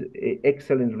yielded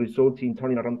excellent results in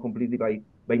turning around completely by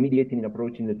mediating and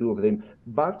approaching the two of them.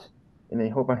 But, and I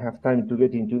hope I have time to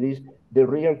get into this, the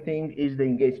real thing is the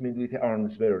engagement with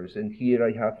arms bearers. And here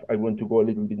I want to go a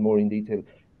little bit more in detail.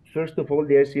 First of all,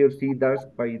 the ICRC does,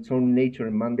 by its own nature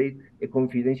and mandate, a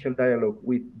confidential dialogue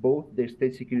with both the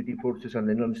state security forces and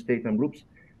the non-state and groups.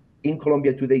 In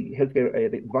Colombia today,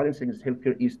 the violence against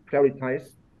healthcare is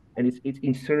prioritized, and it's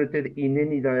inserted in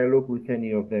any dialogue with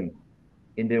any of them,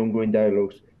 in the ongoing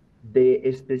dialogues.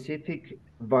 The specific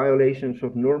violations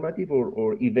of normative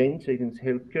or events against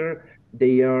healthcare,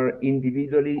 they are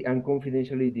individually and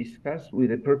confidentially discussed with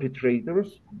the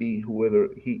perpetrators, be whoever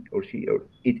he or she or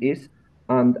it is,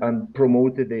 and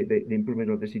promoted the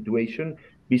improvement of the situation.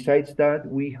 Besides that,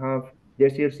 the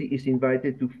ICRC is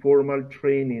invited to formal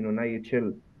training on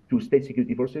IHL to state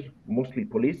security forces, mostly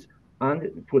police,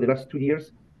 and for the last 2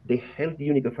 years, the health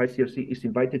unit of ICRC is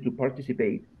invited to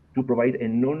participate to provide a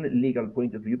non-legal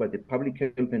point of view, but the public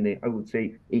health and I would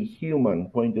say a human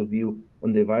point of view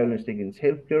on the violence against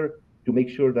healthcare, to make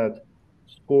sure that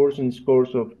scores and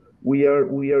scores of we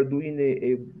are doing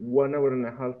a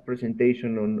 1.5-hour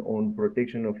presentation on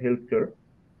protection of healthcare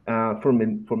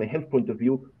from a health point of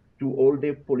view to all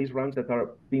the police ranks that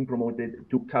are being promoted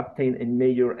to captain and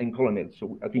major and colonel.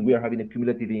 So I think we are having a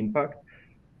cumulative impact,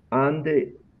 and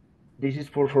this is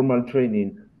for formal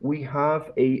training. We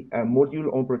have a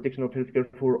module on protection of healthcare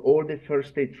for all the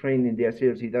first aid training the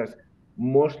ICRC does,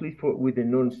 mostly with the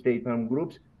non-state armed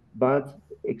groups, but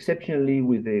exceptionally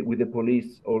with the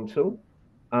police also.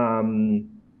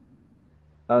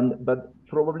 But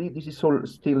probably this is all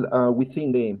still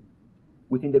within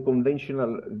the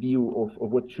conventional view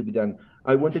of what should be done.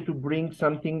 I wanted to bring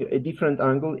a different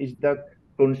angle, is that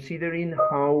considering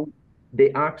how the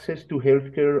access to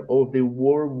healthcare of the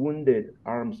war-wounded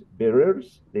arms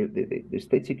bearers, the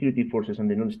state security forces and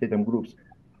the non-state armed groups,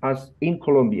 has in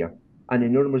Colombia an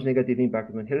enormous negative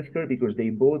impact on healthcare, because they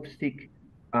both seek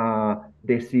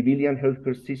the civilian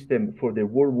healthcare system for the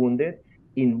war-wounded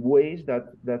in ways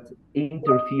that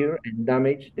interfere and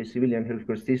damage the civilian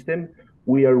healthcare system.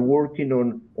 We are working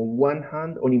on one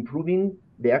hand on improving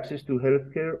the access to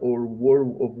healthcare of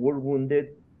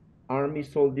war-wounded army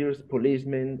soldiers,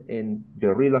 policemen, and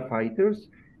guerrilla fighters.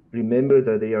 Remember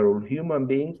that they are all human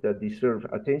beings that deserve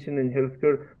attention in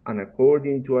healthcare, and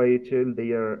according to IHL,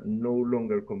 they are no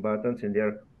longer combatants and they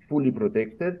are fully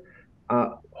protected.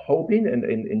 Hoping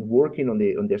and working on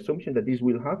the assumption that this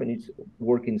will have, and it's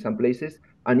working in some places,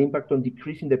 an impact on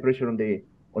decreasing the pressure on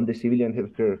the civilian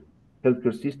healthcare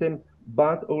system.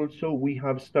 But also we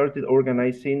have started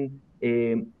organizing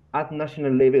at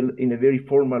national level in a very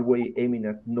formal way, aiming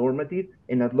at normative,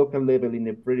 and at local level in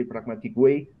a very pragmatic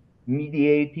way,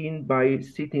 mediating by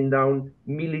sitting down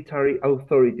military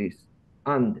authorities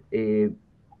and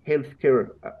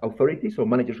healthcare authorities or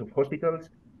managers of hospitals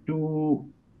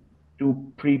to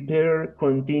prepare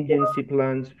contingency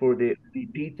plans for the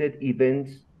repeated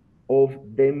events of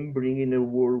them bringing a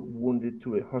war wounded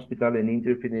to a hospital and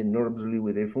interfering enormously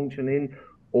with their functioning,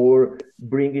 or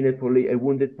bringing a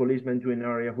wounded policeman to an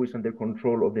area who is under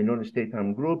control of the non-state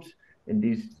armed groups. And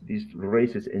this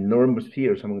raises enormous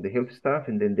fears among the health staff,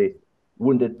 and then the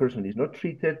wounded person is not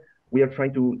treated. We are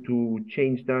trying to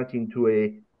change that into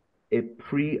a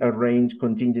pre-arranged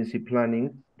contingency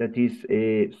planning that is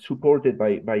supported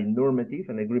by normative,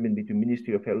 an agreement between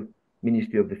Ministry of Health,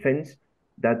 Ministry of Defense,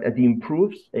 that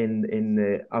improves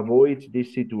and avoids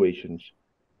these situations.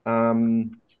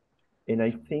 And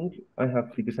I think I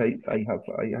have, because I have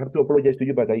to apologize to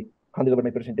you, but I handed over my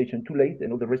presentation too late,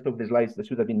 and all the rest of the slides that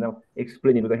should have been now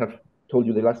explaining what I have told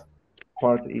you, the last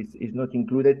part is not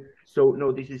included. So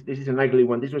no, this is an ugly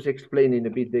one. This was explaining a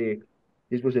bit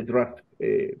this was a draft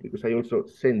because I also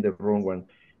sent the wrong one.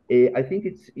 I think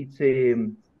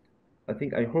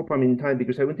I hope I'm in time,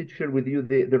 because I wanted to share with you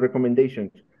the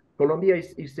recommendations. Colombia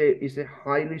is a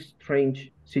highly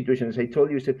strange situation. As I told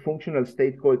you, it's a functional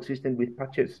state coexisting with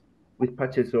patches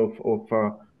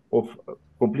of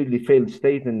completely failed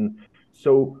state. And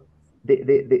so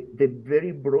the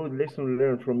very broad lesson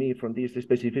learned from me from these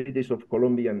specificities of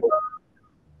Colombia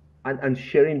and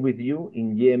sharing with you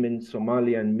in Yemen,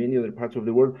 Somalia, and many other parts of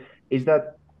the world, is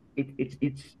that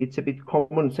it's a bit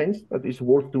common sense, but it's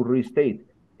worth to restate.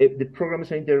 The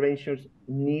programs and interventions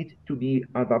need to be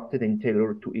adapted and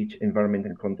tailored to each environment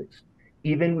and context.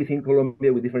 Even within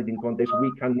Colombia, with different contexts,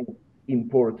 we cannot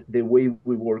import the way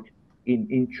we work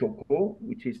in Chocó,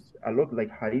 which is a lot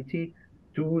like Haiti,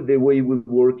 to the way we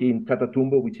work in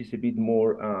Catatumbo, which is a bit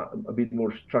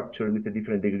more structured with a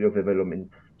different degree of development.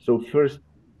 So first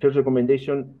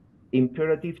recommendation,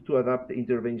 imperative to adapt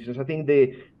interventions. I think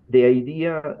the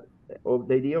idea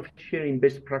of sharing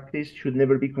best practice should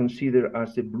never be considered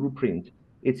as a blueprint.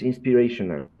 It's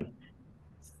inspirational.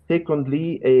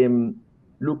 Secondly,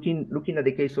 looking at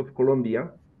the case of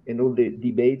Colombia and all the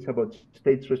debates about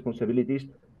states' responsibilities,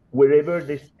 wherever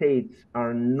the states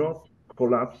are not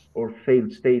collapsed or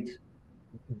failed states,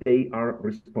 they are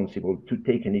responsible to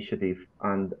take initiative,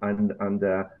 and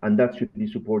that should be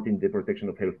supporting the protection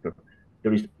of healthcare.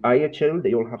 There is IHL;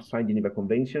 they all have signed Geneva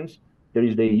Conventions. There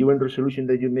is the UN resolution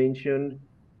that you mentioned,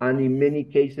 and in many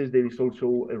cases there is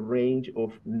also a range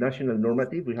of national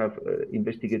normative we have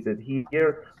investigated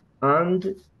here,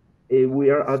 and we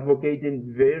are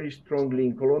advocating very strongly.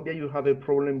 In Colombia, you have a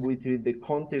problem with the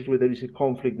context where there is a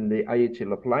conflict and the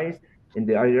IHL applies, in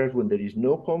the areas when there is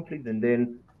no conflict, and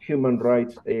then human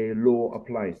rights law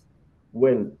applies.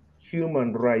 Well,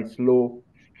 human rights law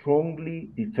strongly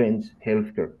defends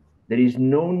healthcare. There is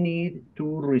no need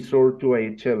to resort to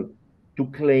IHL to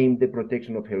claim the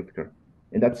protection of healthcare.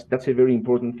 And that's a very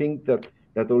important thing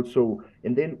that also,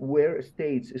 and then where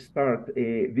states start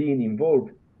being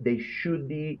involved, they should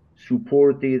be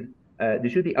supported, they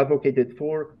should be advocated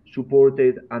for,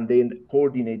 supported, and then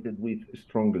coordinated with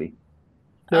strongly.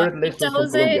 Third lesson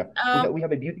from Colombia. We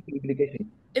have a beautiful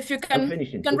implication. If you can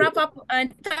wrap up in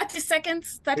 30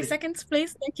 seconds, 30 seconds,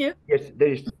 please. Thank you. Yes,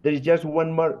 there is just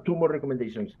two more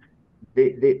recommendations.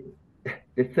 The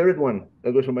third one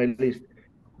that was on my list,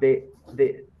 the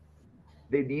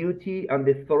beauty and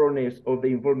the thoroughness of the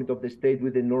involvement of the state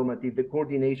with the normative, the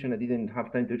coordination, I didn't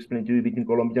have time to explain to you, between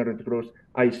Colombian Red Cross,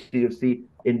 ICRC,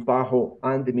 and PAHO,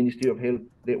 and the Ministry of Health.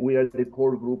 We are the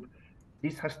core group.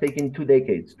 This has taken 2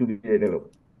 decades to be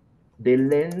developed. The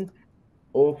length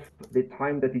of the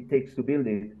time that it takes to build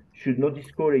it should not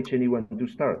discourage anyone to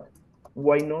start.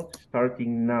 Why not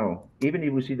starting now? Even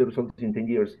if we see the results in 10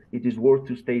 years, it is worth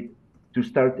to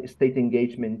start state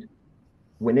engagement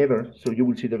whenever, so you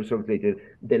will see the results later.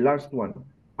 The last one,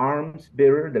 arms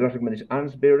bearers, the last recommendation,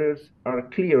 arms bearers are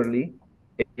clearly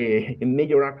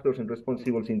major actors and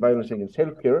responsibles in violence against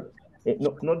healthcare,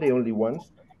 not the only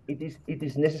ones. It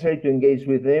is necessary to engage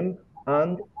with them,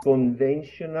 and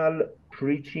conventional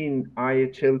preaching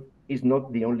IHL is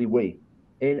not the only way.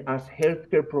 And as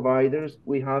healthcare providers,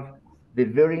 we have the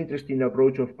very interesting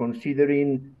approach of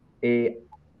considering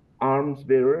arms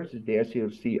bearers, the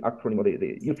ICRC acronym, or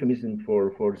the euphemism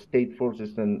for state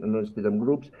forces and non-state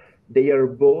groups. They are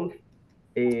both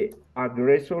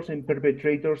aggressors and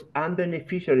perpetrators and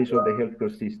beneficiaries of the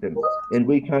healthcare system, and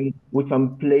we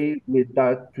can play with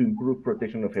that to improve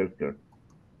protection of healthcare.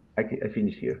 I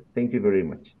finish here. Thank you very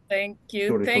much. Thank you.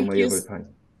 Sorry for my overtime.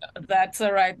 That's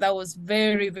all right. That was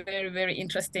very, very, very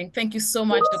interesting. Thank you so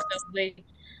much, Dr. Slade.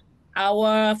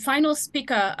 Our final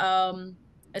speaker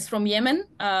is from Yemen,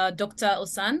 Dr.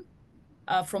 Osan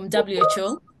from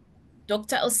WHO.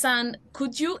 Dr. Osan,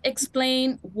 could you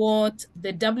explain what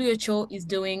the WHO is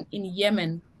doing in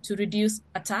Yemen to reduce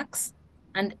attacks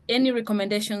and any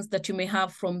recommendations that you may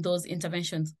have from those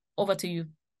interventions? Over to you.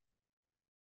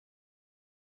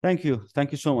 Thank you.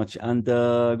 Thank you so much. And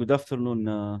good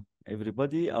afternoon,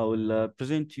 everybody. I will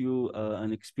present to you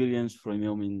an experience from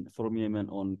Yemen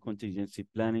on contingency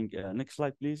planning. Next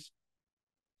slide, please.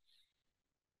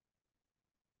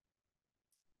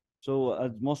 So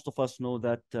as most of us know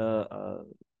that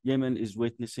Yemen is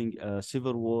witnessing a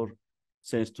civil war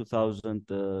since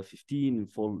 2015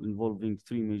 involving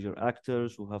 3 major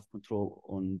actors who have control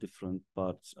on different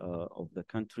parts of the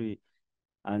country,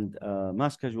 and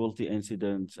mass casualty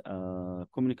incidents,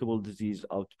 communicable disease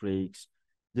outbreaks,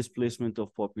 displacement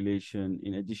of population,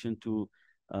 in addition to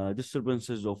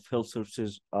disturbances of health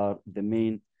services, are the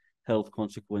main health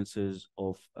consequences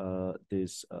of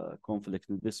this conflict.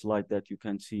 In this slide that you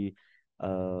can see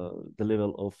the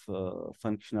level of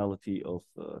functionality of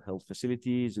health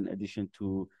facilities, in addition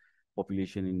to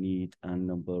population in need and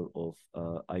number of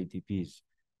IDPs.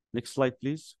 Next slide,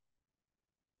 please.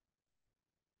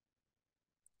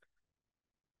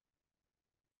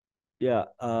 Yeah,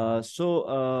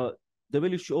 so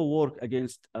WHO work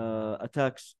against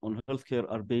attacks on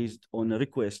healthcare are based on a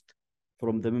request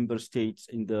from the member states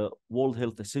in the World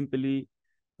Health Assembly,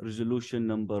 resolution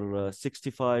number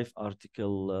 65,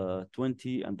 article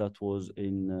 20, and that was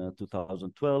in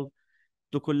 2012.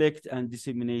 to collect and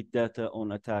disseminate data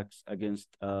on attacks against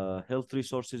health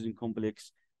resources in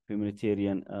complex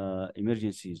humanitarian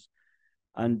emergencies.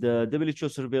 And the WHO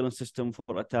surveillance system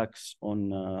for attacks on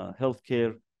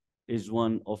healthcare is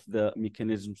one of the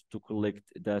mechanisms to collect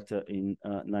data in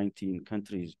 19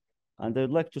 countries. And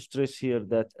I'd like to stress here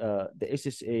that the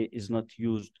SSA is not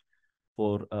used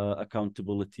for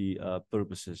accountability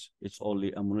purposes. It's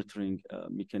only a monitoring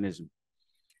mechanism.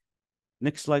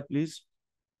 Next slide, please.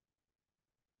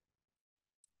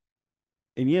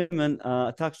 In Yemen,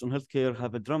 attacks on healthcare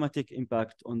have a dramatic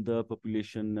impact on the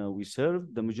population we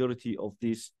serve. The majority of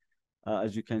these,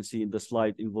 as you can see in the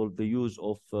slide, involve the use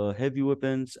of heavy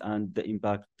weapons and the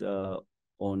impact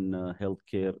on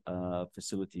healthcare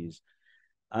facilities.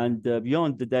 And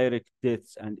beyond the direct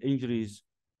deaths and injuries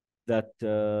that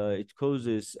it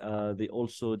causes, they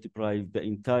also deprive the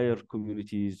entire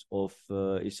communities of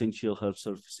essential health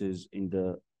services in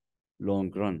the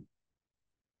long run.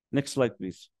 Next slide,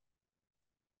 please.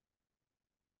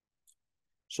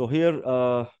 So here,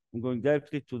 I'm going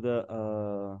directly to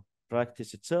the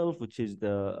practice itself, which is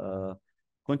the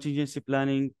contingency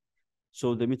planning.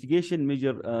 So the mitigation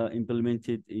measure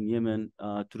implemented in Yemen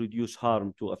to reduce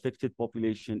harm to affected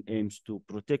population aims to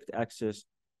protect access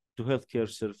to healthcare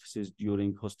services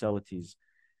during hostilities.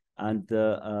 And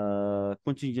the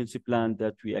contingency plan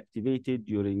that we activated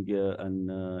during an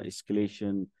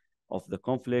escalation of the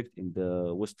conflict in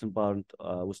the western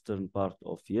part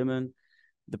of Yemen.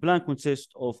 The plan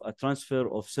consists of a transfer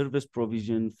of service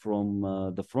provision from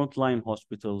the frontline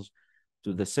hospitals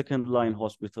to the second-line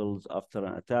hospitals after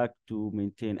an attack to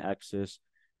maintain access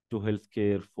to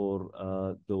healthcare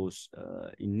for those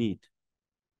in need.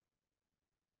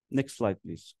 Next slide,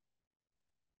 please.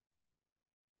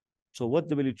 So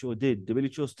what WHO did,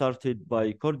 WHO started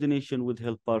by coordination with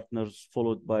health partners,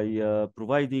 followed by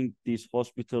providing these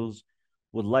hospitals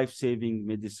with life-saving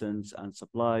medicines and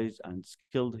supplies and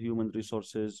skilled human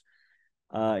resources,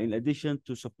 in addition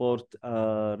to support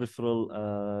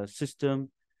referral system.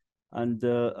 And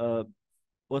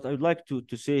what I would like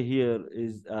to say here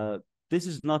is this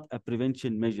is not a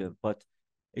prevention measure, but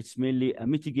it's mainly a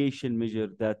mitigation measure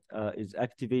that is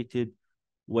activated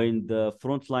when the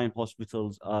frontline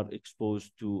hospitals are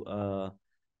exposed to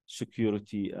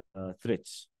security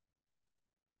threats.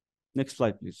 Next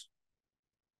slide, please.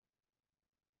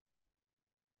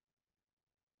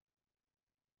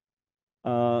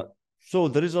 So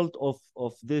the result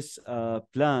of this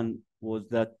plan was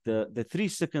that the 3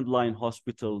 second-line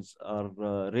hospitals are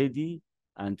ready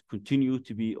and continue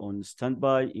to be on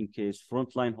standby in case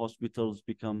frontline hospitals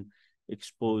become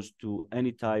exposed to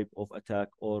any type of attack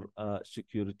or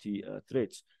security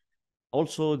threats.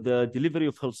 Also, the delivery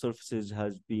of health services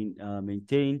has been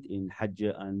maintained in Hajj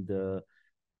and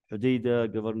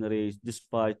Hodeidah governorates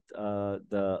despite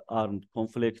the armed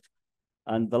conflict.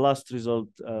 And the last result,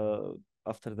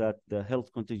 after that, the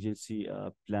health contingency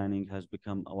planning has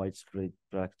become a widespread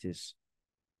practice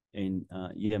in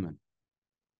Yemen.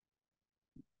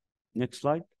 Next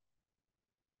slide.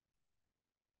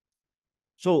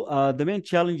 So the main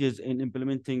challenges in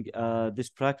implementing this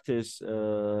practice,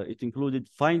 it included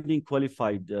finding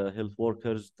qualified health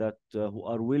workers that who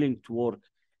are willing to work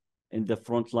in the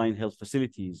frontline health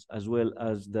facilities, as well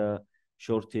as the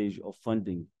shortage of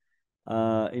funding.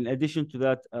 In addition to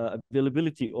that,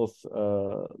 availability of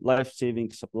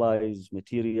life-saving supplies,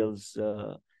 materials,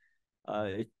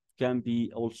 it can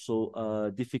be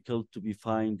also difficult to be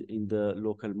found in the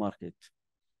local market.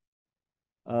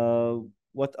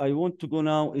 What I want to go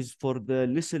now is for the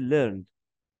lesson learned.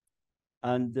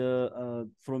 And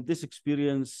from this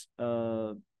experience,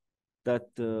 that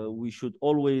we should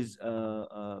always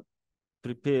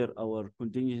prepare our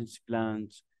contingency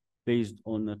plans based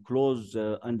on a close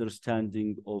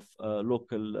understanding of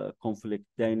local conflict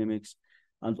dynamics,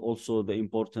 and also the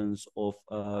importance of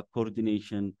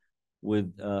coordination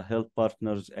with health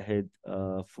partners ahead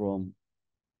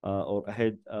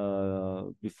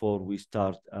before we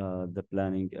start the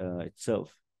planning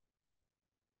itself.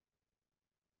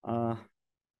 The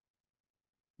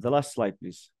last slide,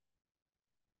 please.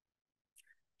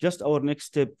 Just our next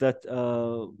step that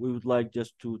we would like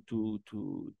just to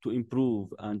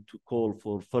improve and to call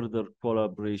for further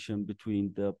collaboration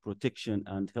between the protection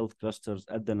and health clusters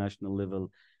at the national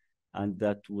level, and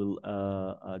that will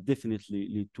definitely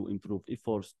lead to improved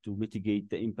efforts to mitigate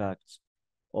the impacts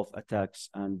of attacks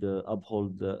and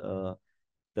uphold the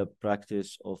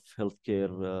practice of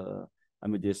healthcare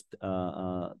amidst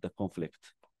the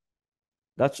conflict.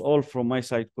 That's all from my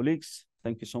side, colleagues.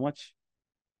 Thank you so much.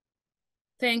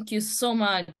 Thank you so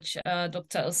much,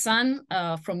 Dr. Hassan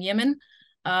from Yemen.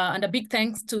 And a big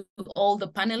thanks to all the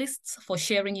panelists for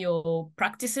sharing your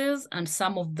practices and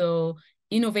some of the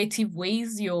innovative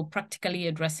ways you're practically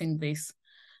addressing this.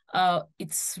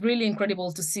 It's really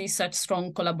incredible to see such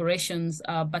strong collaborations,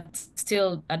 but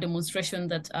still a demonstration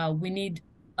that we need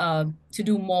to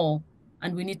do more,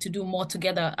 and we need to do more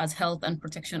together as health and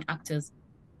protection actors.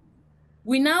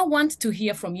 We now want to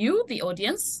hear from you, the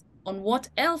audience, on what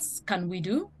else can we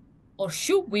do or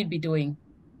should we be doing.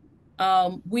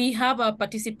 We have a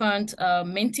participant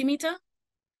Mentimeter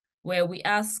where we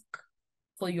ask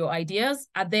for your ideas.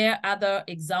 Are there other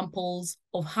examples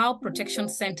of how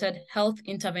protection-centered health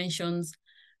interventions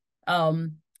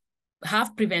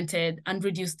have prevented and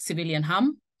reduced civilian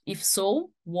harm? If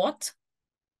so, what,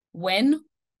 when,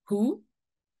 who?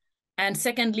 And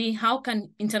secondly, how can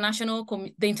the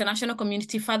international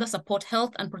community further support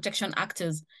health and protection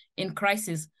actors in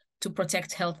crisis to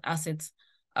protect health assets?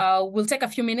 We'll take a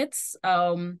few minutes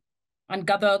and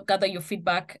gather your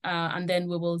feedback, and then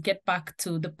we will get back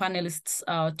to the panelists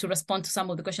to respond to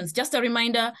some of the questions. Just a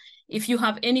reminder, if you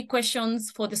have any questions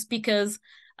for the speakers,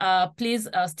 please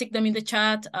stick them in the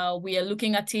chat. We are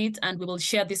looking at it, and we will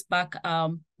share this back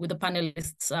with the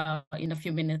panelists in a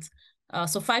few minutes.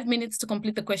 So 5 minutes to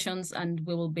complete the questions, and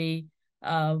we will be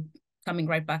coming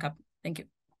right back up. Thank you.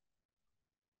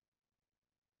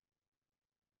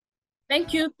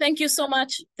 Thank you so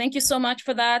much. Thank you so much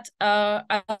for that.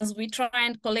 As we try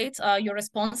and collate your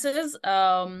responses,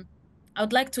 I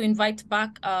would like to invite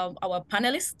back our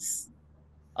panelists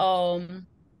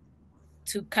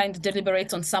to kind of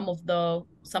deliberate on some of the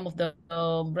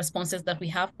responses that we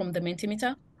have from the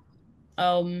Mentimeter.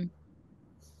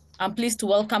 I'm pleased to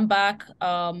welcome back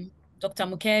Dr.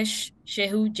 Mukesh,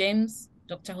 Shehu, James,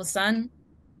 Dr. Hassan,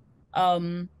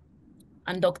 and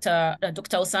Dr.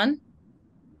 Hassan.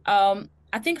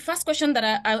 I think first question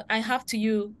that I have to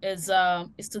you is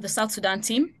to the South Sudan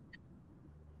team.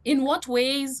 In what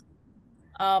ways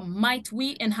might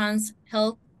we enhance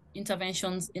health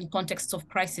interventions in contexts of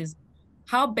crisis?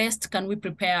 How best can we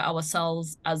prepare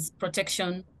ourselves as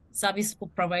protection service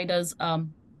providers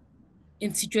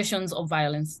in situations of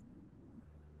violence?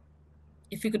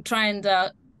 If you could try and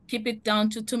keep it down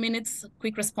to 2 minutes,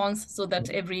 quick response, so that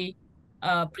every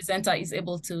presenter is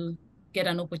able to get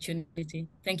an opportunity.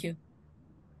 Thank you.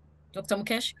 Dr.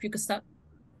 Mukesh, if you could start.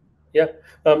 Yeah,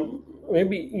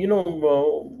 maybe,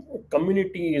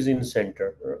 community is in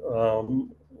center.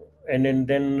 And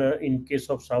then in case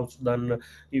of South Sudan,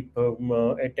 if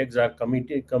attacks are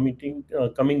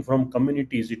coming from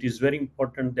communities, it is very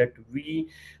important that we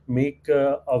make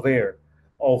aware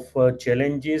of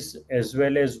challenges as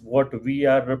well as what we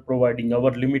are providing,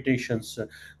 our limitations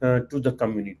to the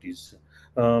communities.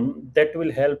 That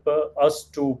will help us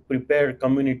to prepare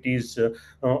communities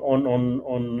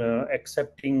on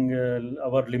accepting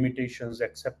our limitations,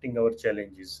 accepting our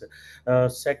challenges.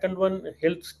 Second one,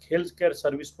 healthcare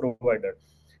service provider,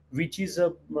 which is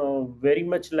a very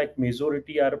much like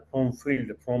majority are from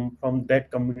field, from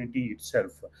that community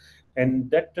itself,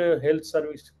 and that health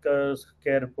service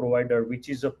care provider, which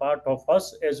is a part of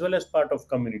us as well as part of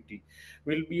community,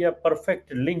 will be a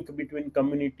perfect link between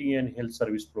community and health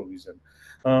service provision.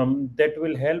 That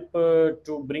will help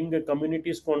to bring the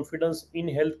community's confidence in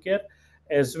healthcare,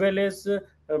 as well as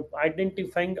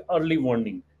identifying early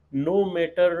warning. No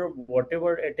matter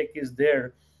whatever attack is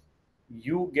there,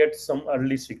 you get some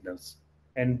early signals,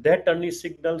 and that early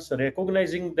signals,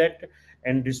 recognizing that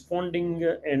and responding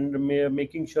and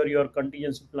making sure your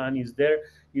contingency plan is there,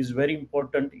 is very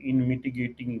important in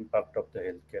mitigating impact of the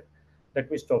healthcare. Let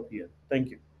me stop here.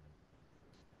 Thank you.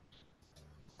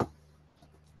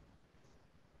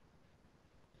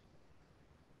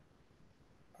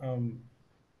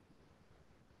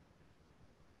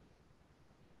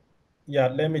 Yeah,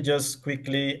 let me just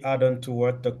quickly add on to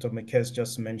what Dr. Mikes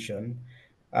just mentioned.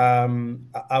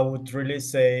 I would really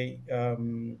say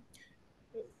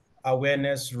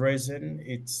awareness raising,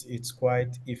 it's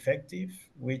quite effective,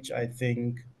 which I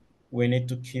think we need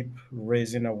to keep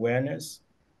raising awareness.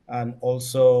 And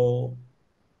also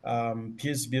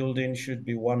peace building should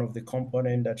be one of the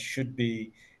components that should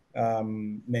be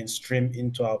mainstream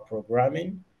into our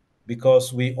programming,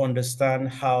 because we understand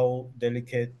how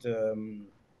delicate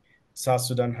South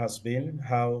Sudan has been,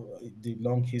 how the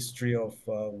long history of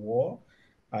war,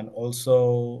 and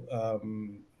also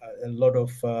a lot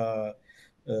of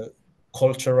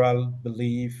cultural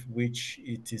belief, which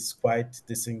it is quite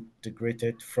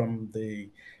disintegrated from the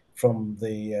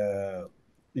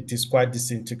it is quite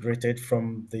disintegrated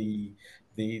from the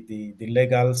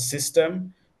legal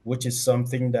system, which is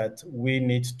something that we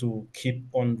need to keep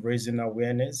on raising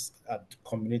awareness at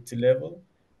community level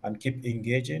and keep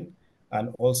engaging.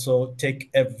 and also take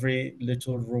every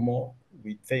little rumor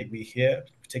we hear,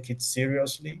 take it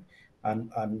seriously,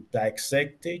 and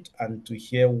dissect it, and to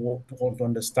hear to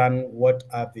understand what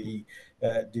are the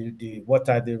what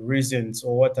are the reasons,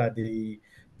 or what are the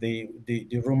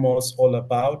rumors all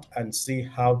about, and see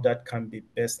how that can be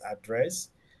best addressed.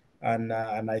 And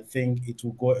I think it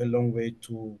will go a long way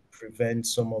to prevent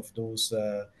some of those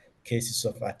cases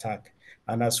of attack.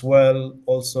 And as well,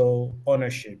 also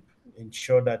ownership,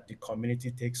 ensure that the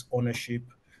community takes ownership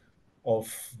of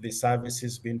the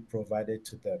services being provided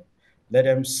to them. Let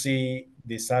them see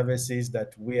the services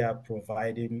that we are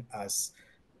providing as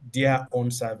their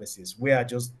own services. We are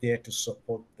just there to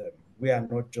support them. We are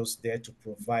not just there to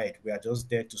provide. We are just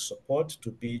there to support,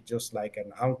 to be just like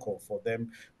an anchor for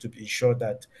them, to be sure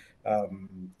that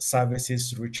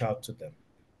services reach out to them.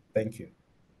 Thank you.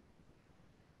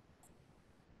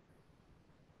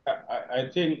 I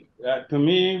think, to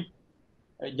me,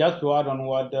 just to add on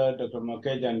what Dr.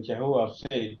 Makej and Shehu have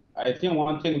said, I think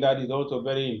one thing that is also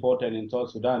very important in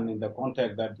South Sudan, in the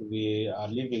context that we are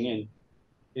living in,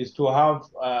 is to have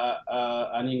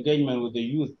an engagement with the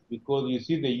youth, because you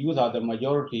see the youth are the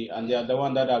majority, and they are the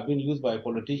ones that have been used by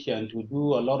politicians to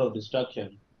do a lot of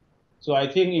destruction. So I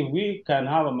think if we can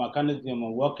have a mechanism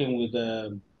of working with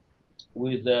the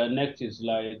nexus,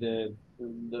 like the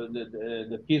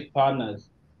peace partners,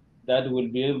 that will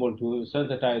be able to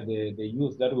sensitize the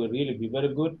youth, that will really be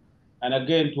very good. And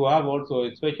again, to have also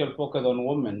a special focus on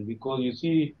women, because you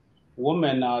see,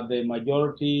 women are the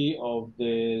majority of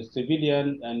the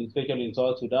civilian, and especially in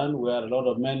South Sudan, where a lot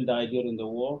of men died during the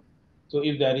war. So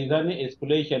if there is any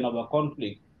escalation of a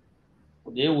conflict,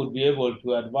 they would be able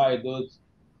to advise those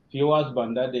few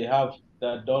husbands that they have,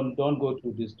 that don't go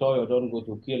to destroy or don't go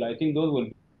to kill. I think those will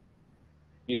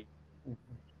be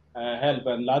help.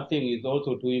 And last thing is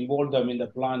also to involve them in the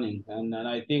planning. And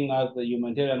I think as the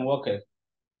humanitarian workers,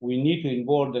 we need to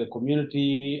involve the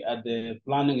community at the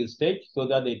planning stage, so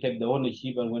that they take the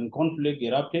ownership, and when conflict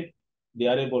erupted, they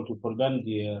are able to prevent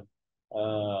the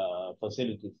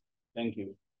facilities. Thank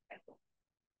you.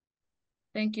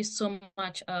 Thank you so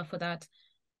much for that.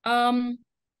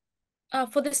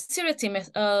 For the Syria team,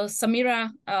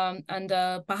 Samira and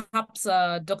perhaps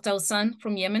Dr. Hassan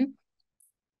from Yemen,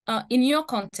 in your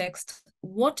context,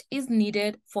 what is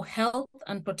needed for health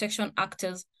and protection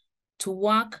actors to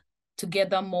work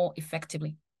together more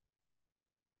effectively?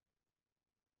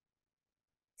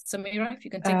 Samira, if you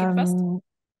can take it first.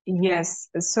 Yes.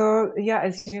 So yeah,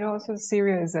 as you know, also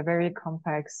Syria is a very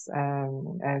complex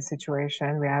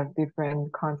situation. We have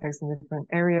different contexts in different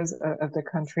areas of the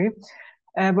country.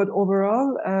 But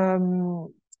overall,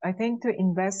 I think to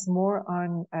invest more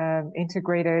on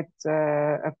integrated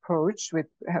approach with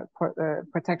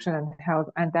protection and health,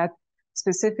 and that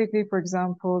specifically, for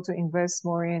example, to invest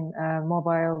more in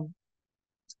mobile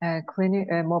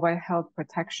health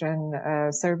protection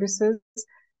services.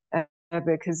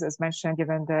 Because, as mentioned,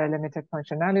 given the limited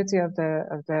functionality of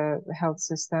the health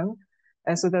system,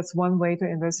 so that's one way to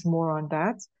invest more on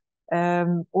that.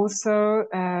 Also,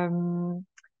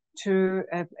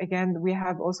 again, we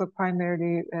have also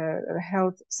primarily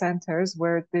health centers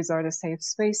where these are the safe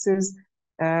spaces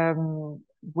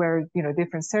where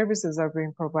different services are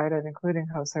being provided, including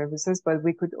health services. But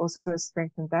we could also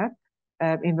strengthen that,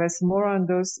 invest more on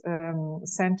those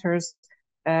centers.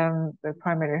 The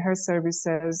primary health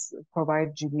services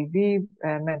provide GBV,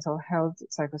 mental health,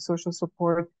 psychosocial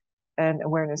support, and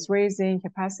awareness raising,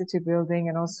 capacity building,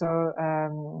 and also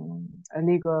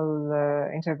legal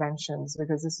interventions,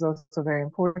 because this is also very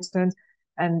important,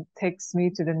 and takes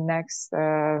me to the next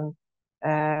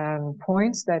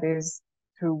point, that is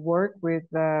to work with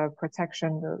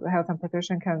protection. Health and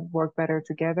protection can work better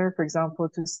together, for example,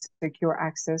 to secure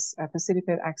access,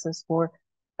 facilitate access for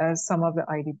some of the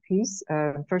IDPs.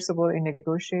 First of all, in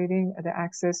negotiating the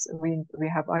access, we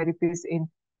have IDPs in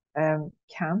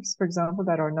camps, for example,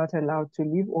 that are not allowed to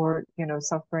leave, or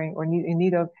suffering or in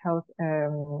need of health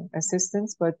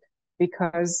assistance, but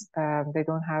because they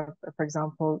don't have, for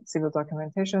example, civil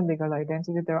documentation, legal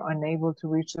identity, they're unable to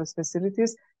reach those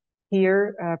facilities.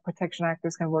 Here, protection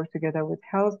actors can work together with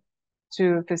health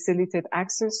to facilitate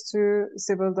access to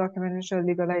civil documentation,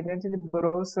 legal identity, but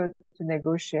also to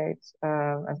negotiate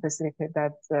and facilitate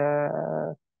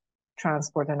that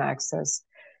transport and access.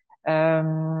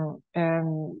 And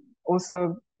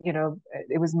also,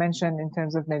 it was mentioned in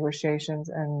terms of negotiations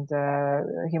and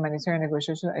humanitarian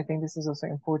negotiation. I think this is also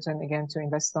important, again, to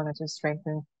invest on it, to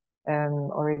strengthen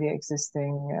already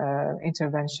existing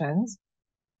interventions.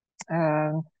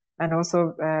 And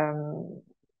also,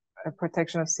 a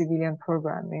protection of civilian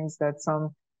program means that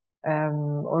some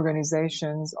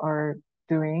organizations are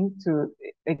doing to,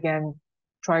 again,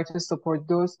 try to support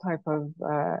those type of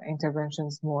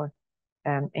interventions more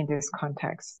in this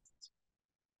context.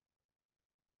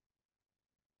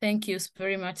 Thank you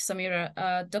very much, Samira.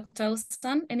 Dr.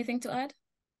 Al-Hassan, anything to add?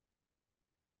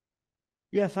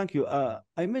 Yeah, thank you.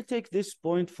 I may take this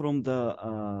point from the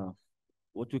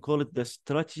what we call it the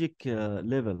strategic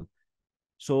level.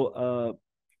 So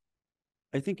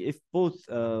I think if both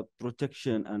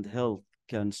protection and health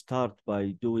can start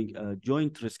by doing a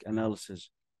joint risk analysis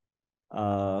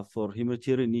for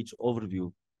humanitarian needs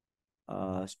overview,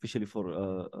 especially for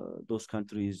those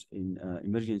countries in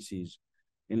emergencies.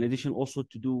 In addition, also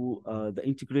to do the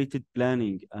integrated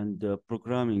planning and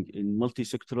programming in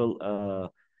multi-sectoral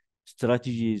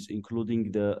strategies,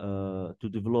 including the to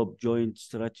develop joint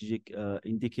strategic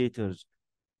indicators.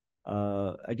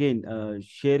 Again,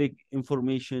 sharing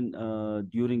information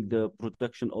during the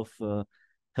production of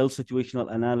health situational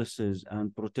analysis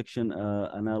and protection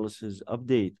analysis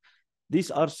update.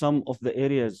 These are some of the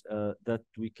areas that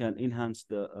we can enhance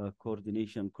the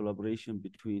coordination, collaboration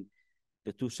between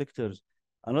the two sectors.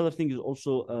 Another thing is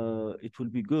also it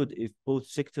will be good if both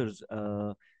sectors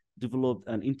developed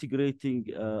an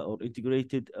integrated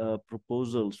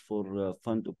proposals for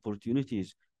fund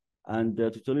opportunities. And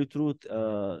to tell you the truth,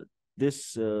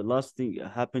 this last thing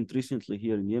happened recently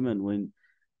here in Yemen when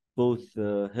both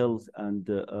health and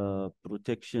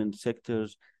protection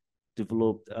sectors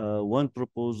developed one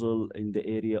proposal in the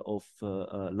area of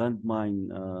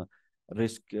landmine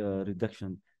risk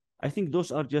reduction. I think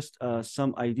those are just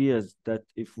some ideas that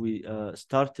if we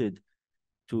started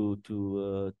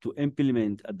to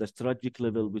implement at the strategic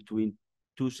level between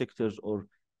two sectors or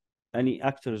any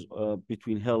actors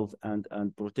between health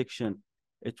and protection,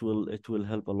 it will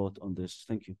help a lot on this.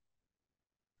 Thank you.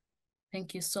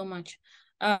 Thank you so much.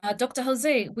 Dr.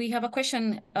 Jose, we have a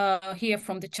question here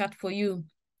from the chat for you.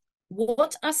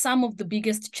 What are some of the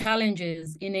biggest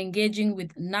challenges in engaging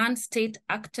with non-state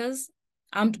actors,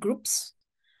 armed groups?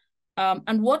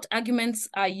 And what arguments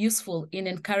are useful in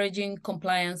encouraging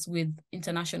compliance with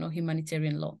international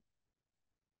humanitarian law?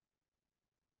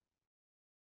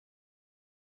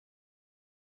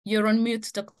 You're on mute,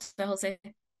 Dr. Jose.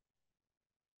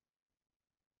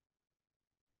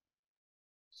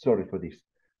 Sorry for this.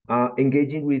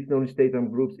 Engaging with non-state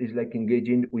armed groups is like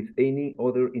engaging with any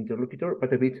other interlocutor,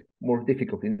 but a bit more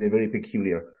difficult and very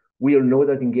peculiar. We all know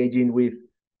that engaging with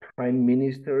prime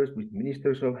ministers, with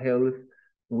ministers of health,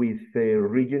 with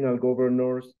regional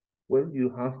governors, well,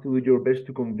 you have to do your best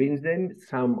to convince them.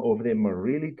 Some of them are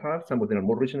really tough, some of them are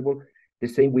more reasonable. The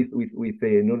same with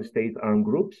non-state armed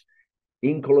groups.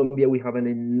 In Colombia, we have an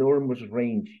enormous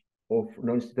range of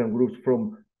non-state armed groups,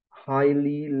 from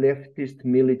highly leftist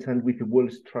militant with a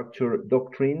well-structured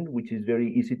doctrine, which is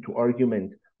very easy to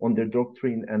argument on their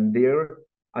doctrine and their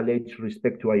alleged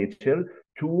respect to IHL,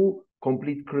 to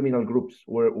complete criminal groups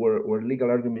where legal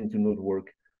arguments do not work.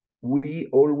 We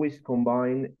always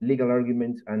combine legal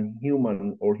arguments and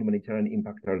human or humanitarian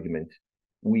impact arguments.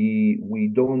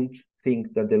 We don't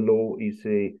think that the law is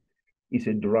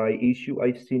a dry issue.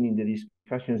 I've seen in the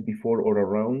discussions before or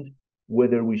around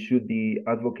whether we should be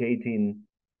advocating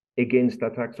against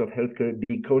attacks of healthcare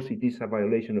because it is a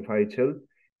violation of IHL.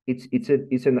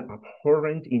 It's an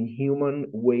abhorrent, inhuman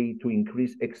way to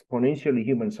increase exponentially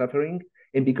human suffering,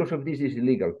 and because of this is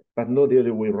illegal, but not the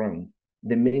other way around.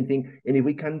 The main thing, and if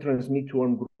we can transmit to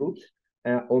armed groups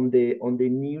on the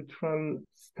neutral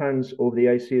stance of the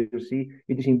ICRC,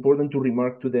 it is important to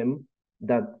remark to them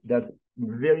that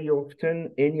very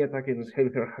often any attack against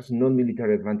healthcare has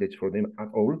non-military advantage for them at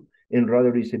all, and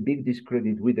rather is a big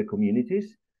discredit with the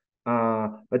communities.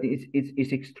 But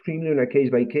it's extremely on a case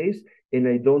by case, and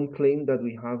I don't claim that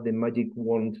we have the magic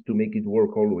wand to make it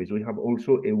work always. We have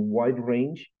also a wide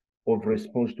range of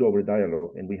response to our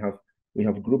dialogue, and we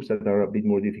have groups that are a bit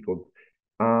more difficult.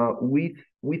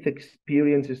 With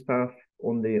experienced staff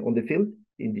on the field,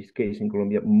 in this case in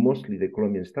Colombia, mostly the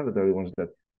Colombian staff that are the ones that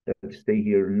stay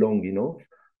here long enough,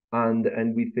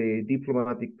 and with a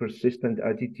diplomatic, persistent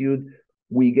attitude,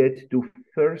 we get to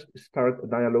first start a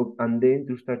dialogue and then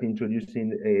to start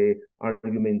introducing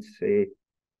arguments.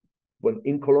 Well,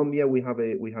 in Colombia, we have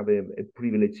a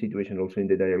privileged situation also in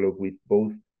the dialogue with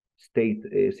both state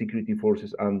security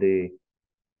forces and the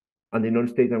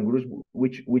non-state armed groups,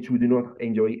 which we do not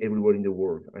enjoy everywhere in the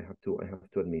world. I have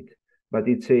to admit, but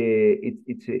it's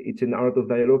an art of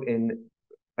dialogue, and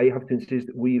I have to insist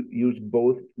we use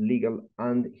both legal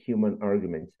and human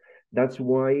arguments. That's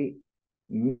why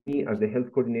me, as the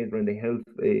health coordinator and the health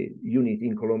unit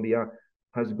in Colombia,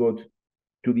 has got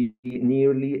to be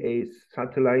nearly a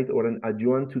satellite or an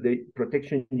adjunct to the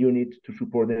protection unit to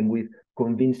support them with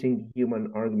convincing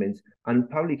human arguments and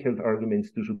public health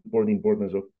arguments to support the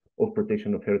importance of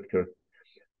protection of healthcare.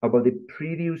 About the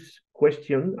previous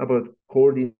question about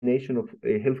coordination of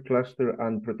a health cluster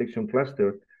and protection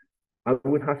cluster, I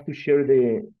would have to share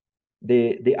the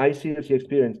ICRC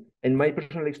experience. And my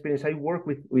personal experience, I work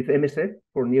with MSF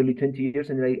for nearly 20 years,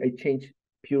 and I changed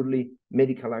purely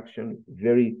medical action,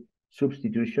 very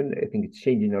substitution, I think it's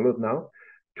changing a lot now,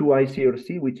 to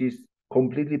ICRC, which is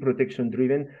completely protection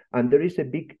driven. And there is a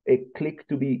big click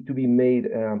to be made.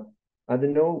 I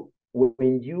don't know,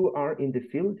 when you are in the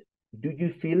field, do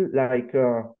you feel like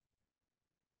a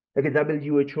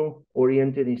WHO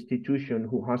oriented institution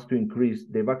who has to increase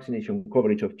the vaccination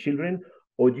coverage of children,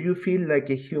 or do you feel like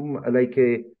a human, like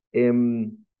a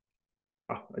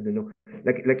I don't know,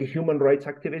 like a human rights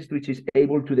activist, which is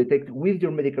able to detect with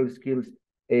your medical skills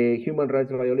human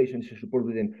rights violations to support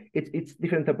with them? It's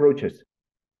different approaches.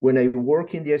 When I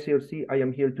work in the ICRC, I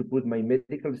am here to put my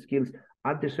medical skills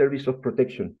at the service of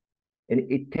protection, and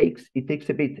it takes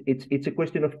a bit. It's a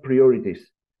question of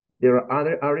priorities. There are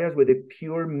other areas where the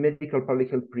pure medical public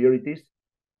health priorities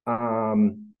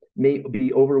may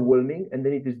be overwhelming, and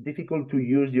then it is difficult to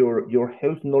use your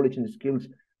health knowledge and skills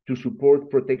to support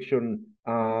protection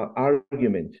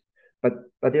argument. But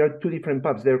there are two different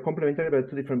paths. They are complementary, but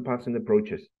two different paths and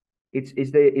approaches. It's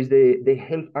the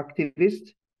health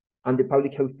activist and the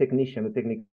public health technician, the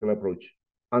technical approach,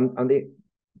 and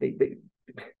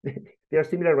they are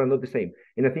similar but not the same.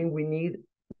 And I think we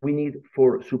need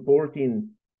for supporting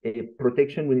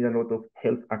protection, we need a lot of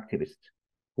health activists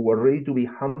who are ready to be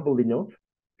humble enough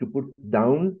to put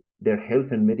down their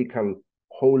health and medical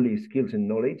holy skills and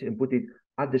knowledge and put it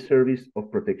at the service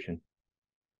of protection.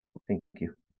 Thank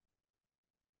you.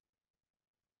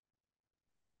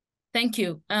 Thank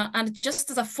you. And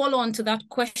just as a follow-on to that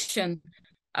question,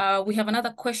 we have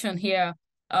another question here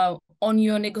on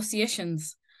your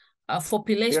negotiations for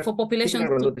populations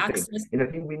to access. And I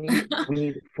think we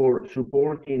need for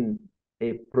supporting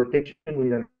a protection, we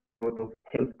need a lot of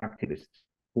health activists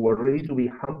who are ready to be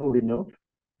humble enough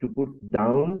to put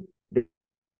down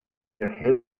their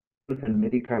health and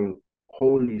medical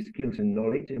holy skills and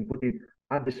knowledge and put it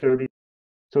at the service.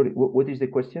 Sorry, what is the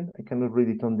question? I cannot read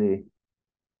it on the.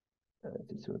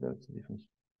 So that's the difference.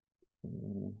 Do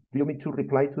you want me to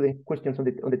reply to the questions on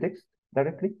the text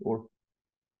directly, or?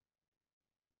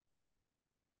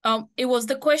 It was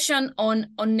the question on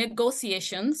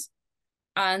negotiations,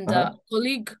 and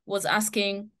colleague was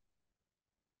asking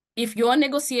if your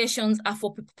negotiations are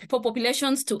for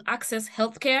populations to access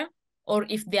healthcare, or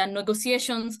if they are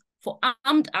negotiations for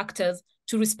armed actors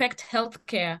to respect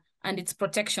healthcare and its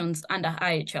protections under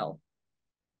IHL.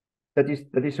 That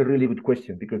is a really good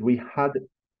question, because we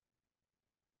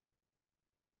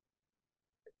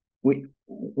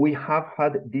have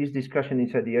had this discussion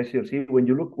inside the ICRC. When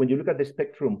you look at the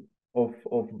spectrum of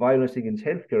violence against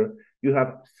healthcare, you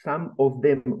have some of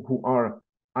them who are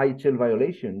IHL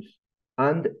violations,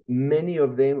 and many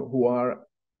of them who are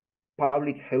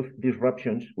public health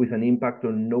disruptions with an impact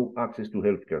on no access to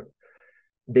healthcare.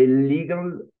 The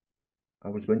legal, I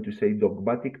was going to say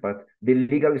dogmatic, but the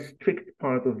legal strict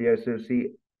part of the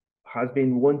ICRC has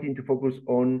been wanting to focus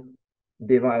on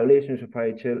the violations of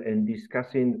IHL and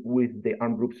discussing with the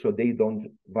armed groups so they don't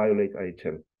violate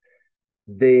IHL.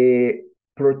 The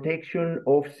protection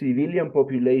of civilian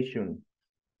population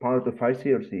part of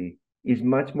ICRC is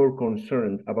much more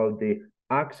concerned about the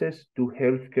access to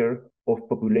healthcare of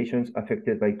populations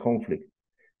affected by conflict,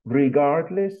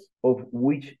 regardless of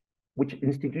which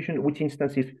institution, which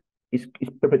instance is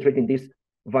perpetrating this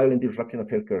violent disruption of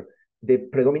healthcare. The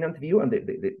predominant view and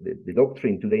the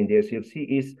doctrine today in the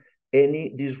ICRC is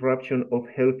any disruption of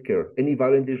healthcare, any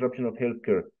violent disruption of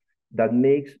healthcare that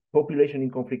makes population in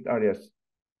conflict areas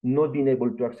not being able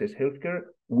to access healthcare,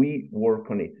 we work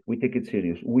on it. We take it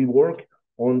serious. We work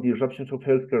on disruptions of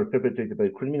healthcare perpetrated by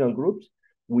criminal groups.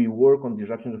 We work on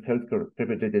disruptions of healthcare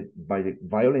perpetrated by the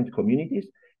violent communities,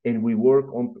 and we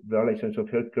work on violations of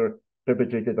healthcare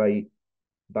perpetrated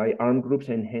by armed groups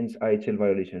and hence IHL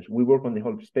violations. We work on the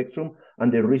whole spectrum,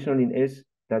 and the reasoning is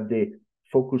that the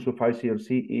focus of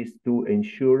ICRC is to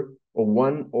ensure, or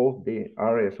one of the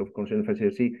areas of concern of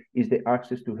ICRC is the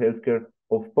access to healthcare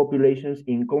of populations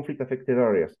in conflict-affected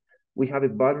areas. We have a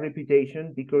bad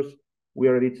reputation because we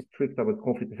are a bit strict about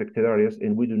conflict-affected areas,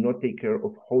 and we do not take care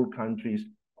of whole countries,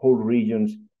 whole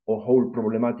regions, or whole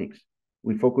problematics.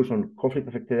 We focus on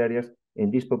conflict-affected areas,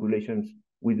 and these populations,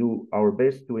 we do our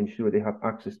best to ensure they have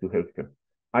access to healthcare.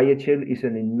 IHL is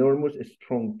an enormous,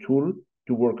 strong tool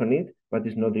to work on it, but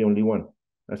it's not the only one.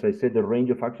 As I said, the range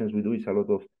of actions we do is a lot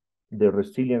of the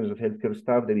resilience of healthcare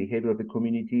staff, the behavior of the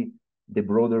community, the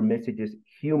broader messages,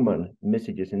 human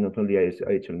messages, and not only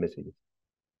IHL messages.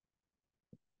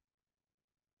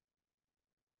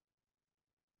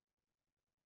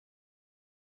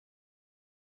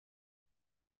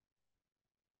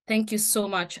 Thank you so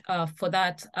much for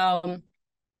that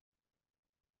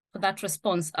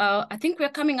response. I think we're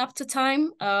coming up to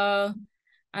time,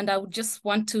 and I would just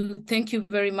want to thank you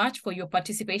very much for your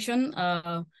participation,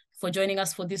 for joining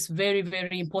us for this very,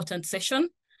 very important session.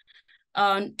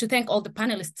 To thank all the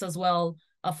panelists as well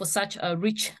for such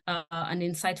rich and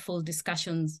insightful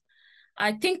discussions.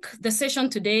 I think the session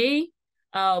today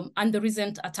and the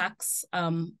recent attacks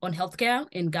on healthcare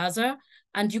in Gaza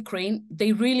and Ukraine,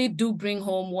 they really do bring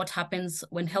home what happens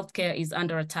when healthcare is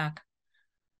under attack.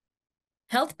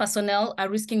 Health personnel are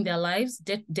risking their lives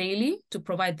daily to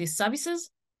provide these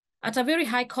services at a very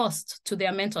high cost to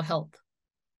their mental health.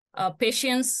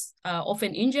 Patients are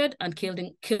often injured and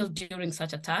killed during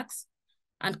such attacks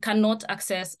and cannot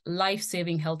access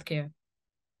life-saving healthcare.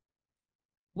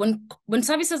 When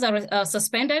services are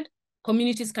suspended,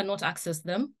 communities cannot access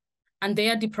them, and they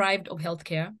are deprived of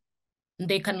healthcare.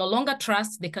 They can no longer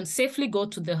trust they can safely go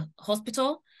to the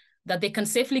hospital, that they can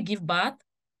safely give birth,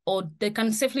 or they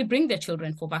can safely bring their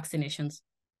children for vaccinations.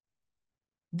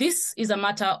 This is a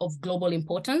matter of global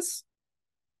importance.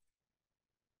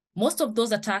 Most of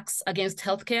those attacks against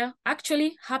healthcare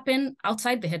actually happen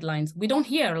outside the headlines. We don't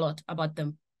hear a lot about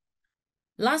them.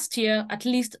 Last year, at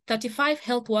least 35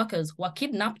 health workers were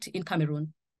kidnapped in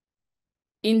Cameroon.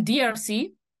 In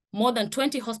DRC, more than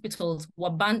 20 hospitals were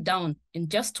burned down in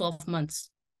just 12 months.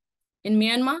 In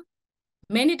Myanmar,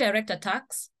 many direct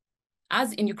attacks,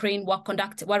 as in Ukraine,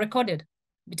 were recorded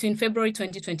between February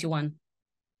 2021.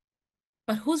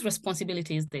 But whose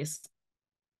responsibility is this?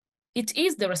 It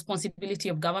is the responsibility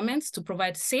of governments to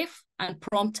provide safe and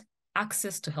prompt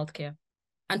access to healthcare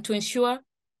and to ensure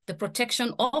the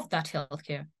protection of that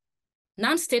healthcare.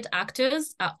 Non-state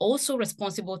actors are also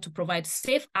responsible to provide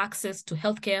safe access to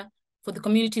healthcare for the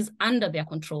communities under their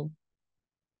control.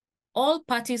 All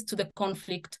parties to the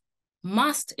conflict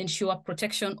must ensure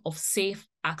protection of safe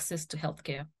access to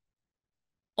healthcare.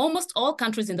 Almost all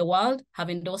countries in the world have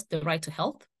endorsed the right to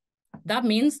health. That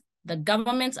means that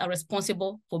governments are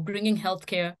responsible for bringing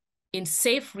healthcare in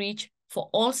safe reach for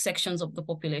all sections of the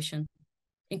population,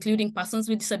 including persons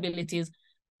with disabilities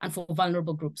and for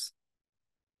vulnerable groups.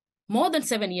 More than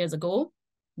 7 years ago,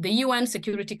 the UN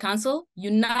Security Council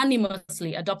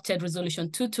unanimously adopted Resolution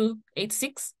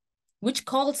 2286, which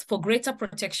calls for greater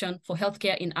protection for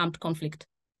healthcare in armed conflict.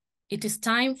 It is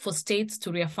time for states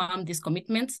to reaffirm these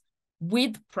commitments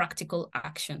with practical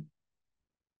action.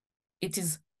 It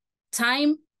is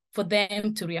time for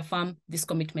them to reaffirm these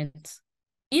commitments.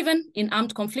 Even in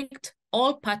armed conflict,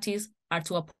 all parties are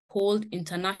to uphold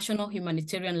international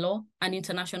humanitarian law and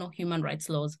international human rights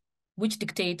laws, which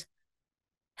dictate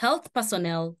health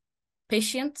personnel,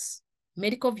 patients,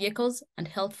 medical vehicles, and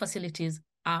health facilities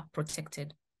are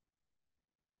protected.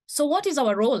 So what is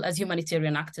our role as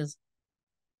humanitarian actors?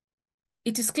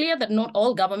 It is clear that not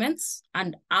all governments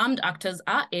and armed actors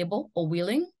are able or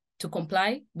willing to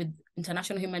comply with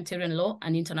international humanitarian law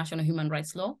and international human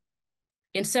rights law.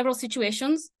 In several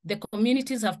situations, the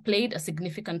communities have played a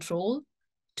significant role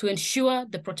to ensure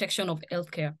the protection of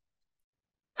healthcare,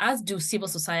 as do civil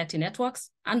society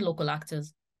networks and local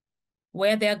actors.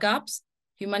 Where there are gaps,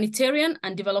 humanitarian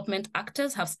and development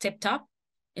actors have stepped up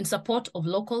in support of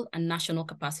local and national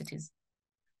capacities.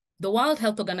 The World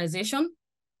Health Organization,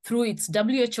 through its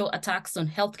WHO Attacks on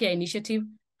Healthcare initiative,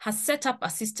 has set up a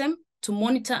system to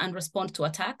monitor and respond to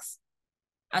attacks,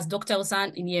 as Dr.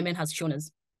 Hassan in Yemen has shown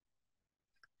us.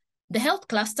 The health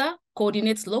cluster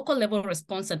coordinates local level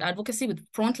response and advocacy with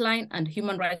frontline and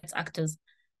human rights actors,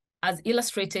 as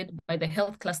illustrated by the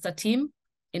health cluster team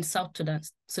in South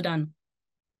Sudan.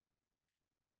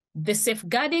 The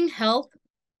Safeguarding Health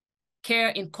Care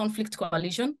in Conflict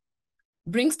Coalition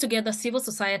brings together civil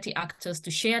society actors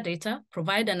to share data,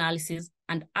 provide analysis,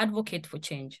 and advocate for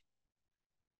change.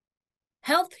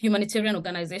 Health humanitarian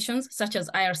organizations such as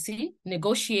ICRC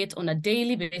negotiate on a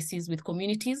daily basis with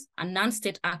communities and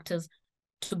non-state actors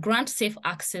to grant safe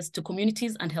access to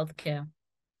communities and healthcare,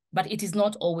 but it is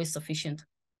not always sufficient.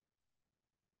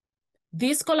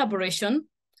 This collaboration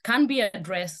cannot be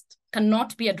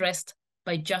addressed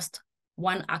by just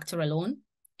one actor alone.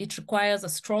 It requires a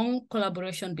strong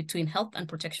collaboration between health and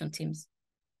protection teams.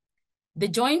 The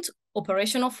joint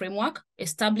operational framework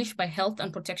established by Health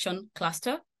and Protection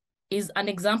Cluster is an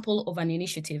example of an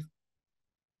initiative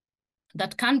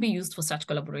that can be used for such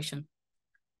collaboration.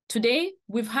 Today,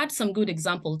 we've had some good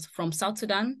examples from South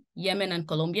Sudan, Yemen, and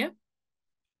Colombia.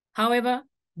 However,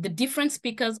 the different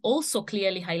speakers also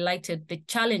clearly highlighted the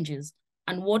challenges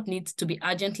and what needs to be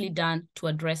urgently done to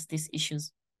address these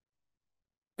issues.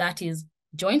 That is,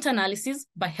 joint analysis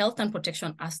by health and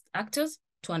protection actors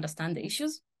to understand the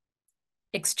issues,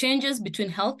 exchanges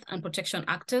between health and protection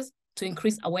actors to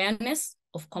increase awareness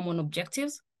of common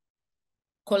objectives,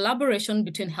 collaboration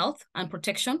between health and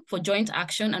protection for joint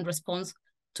action and response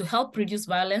to help reduce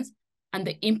violence and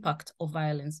the impact of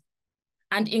violence,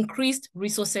 and increased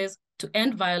resources to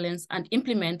end violence and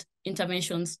implement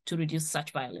interventions to reduce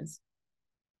such violence.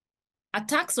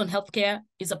 Attacks on healthcare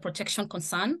is a protection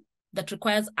concern that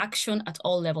requires action at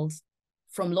all levels,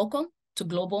 from local to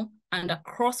global and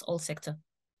across all sectors.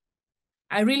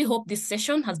 I really hope this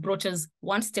session has brought us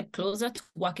one step closer to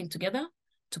working together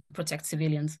to protect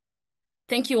civilians.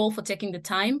 Thank you all for taking the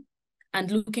time and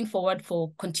looking forward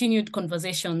for continued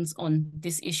conversations on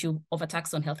this issue of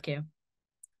attacks on healthcare.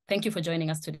 Thank you for joining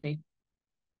us today.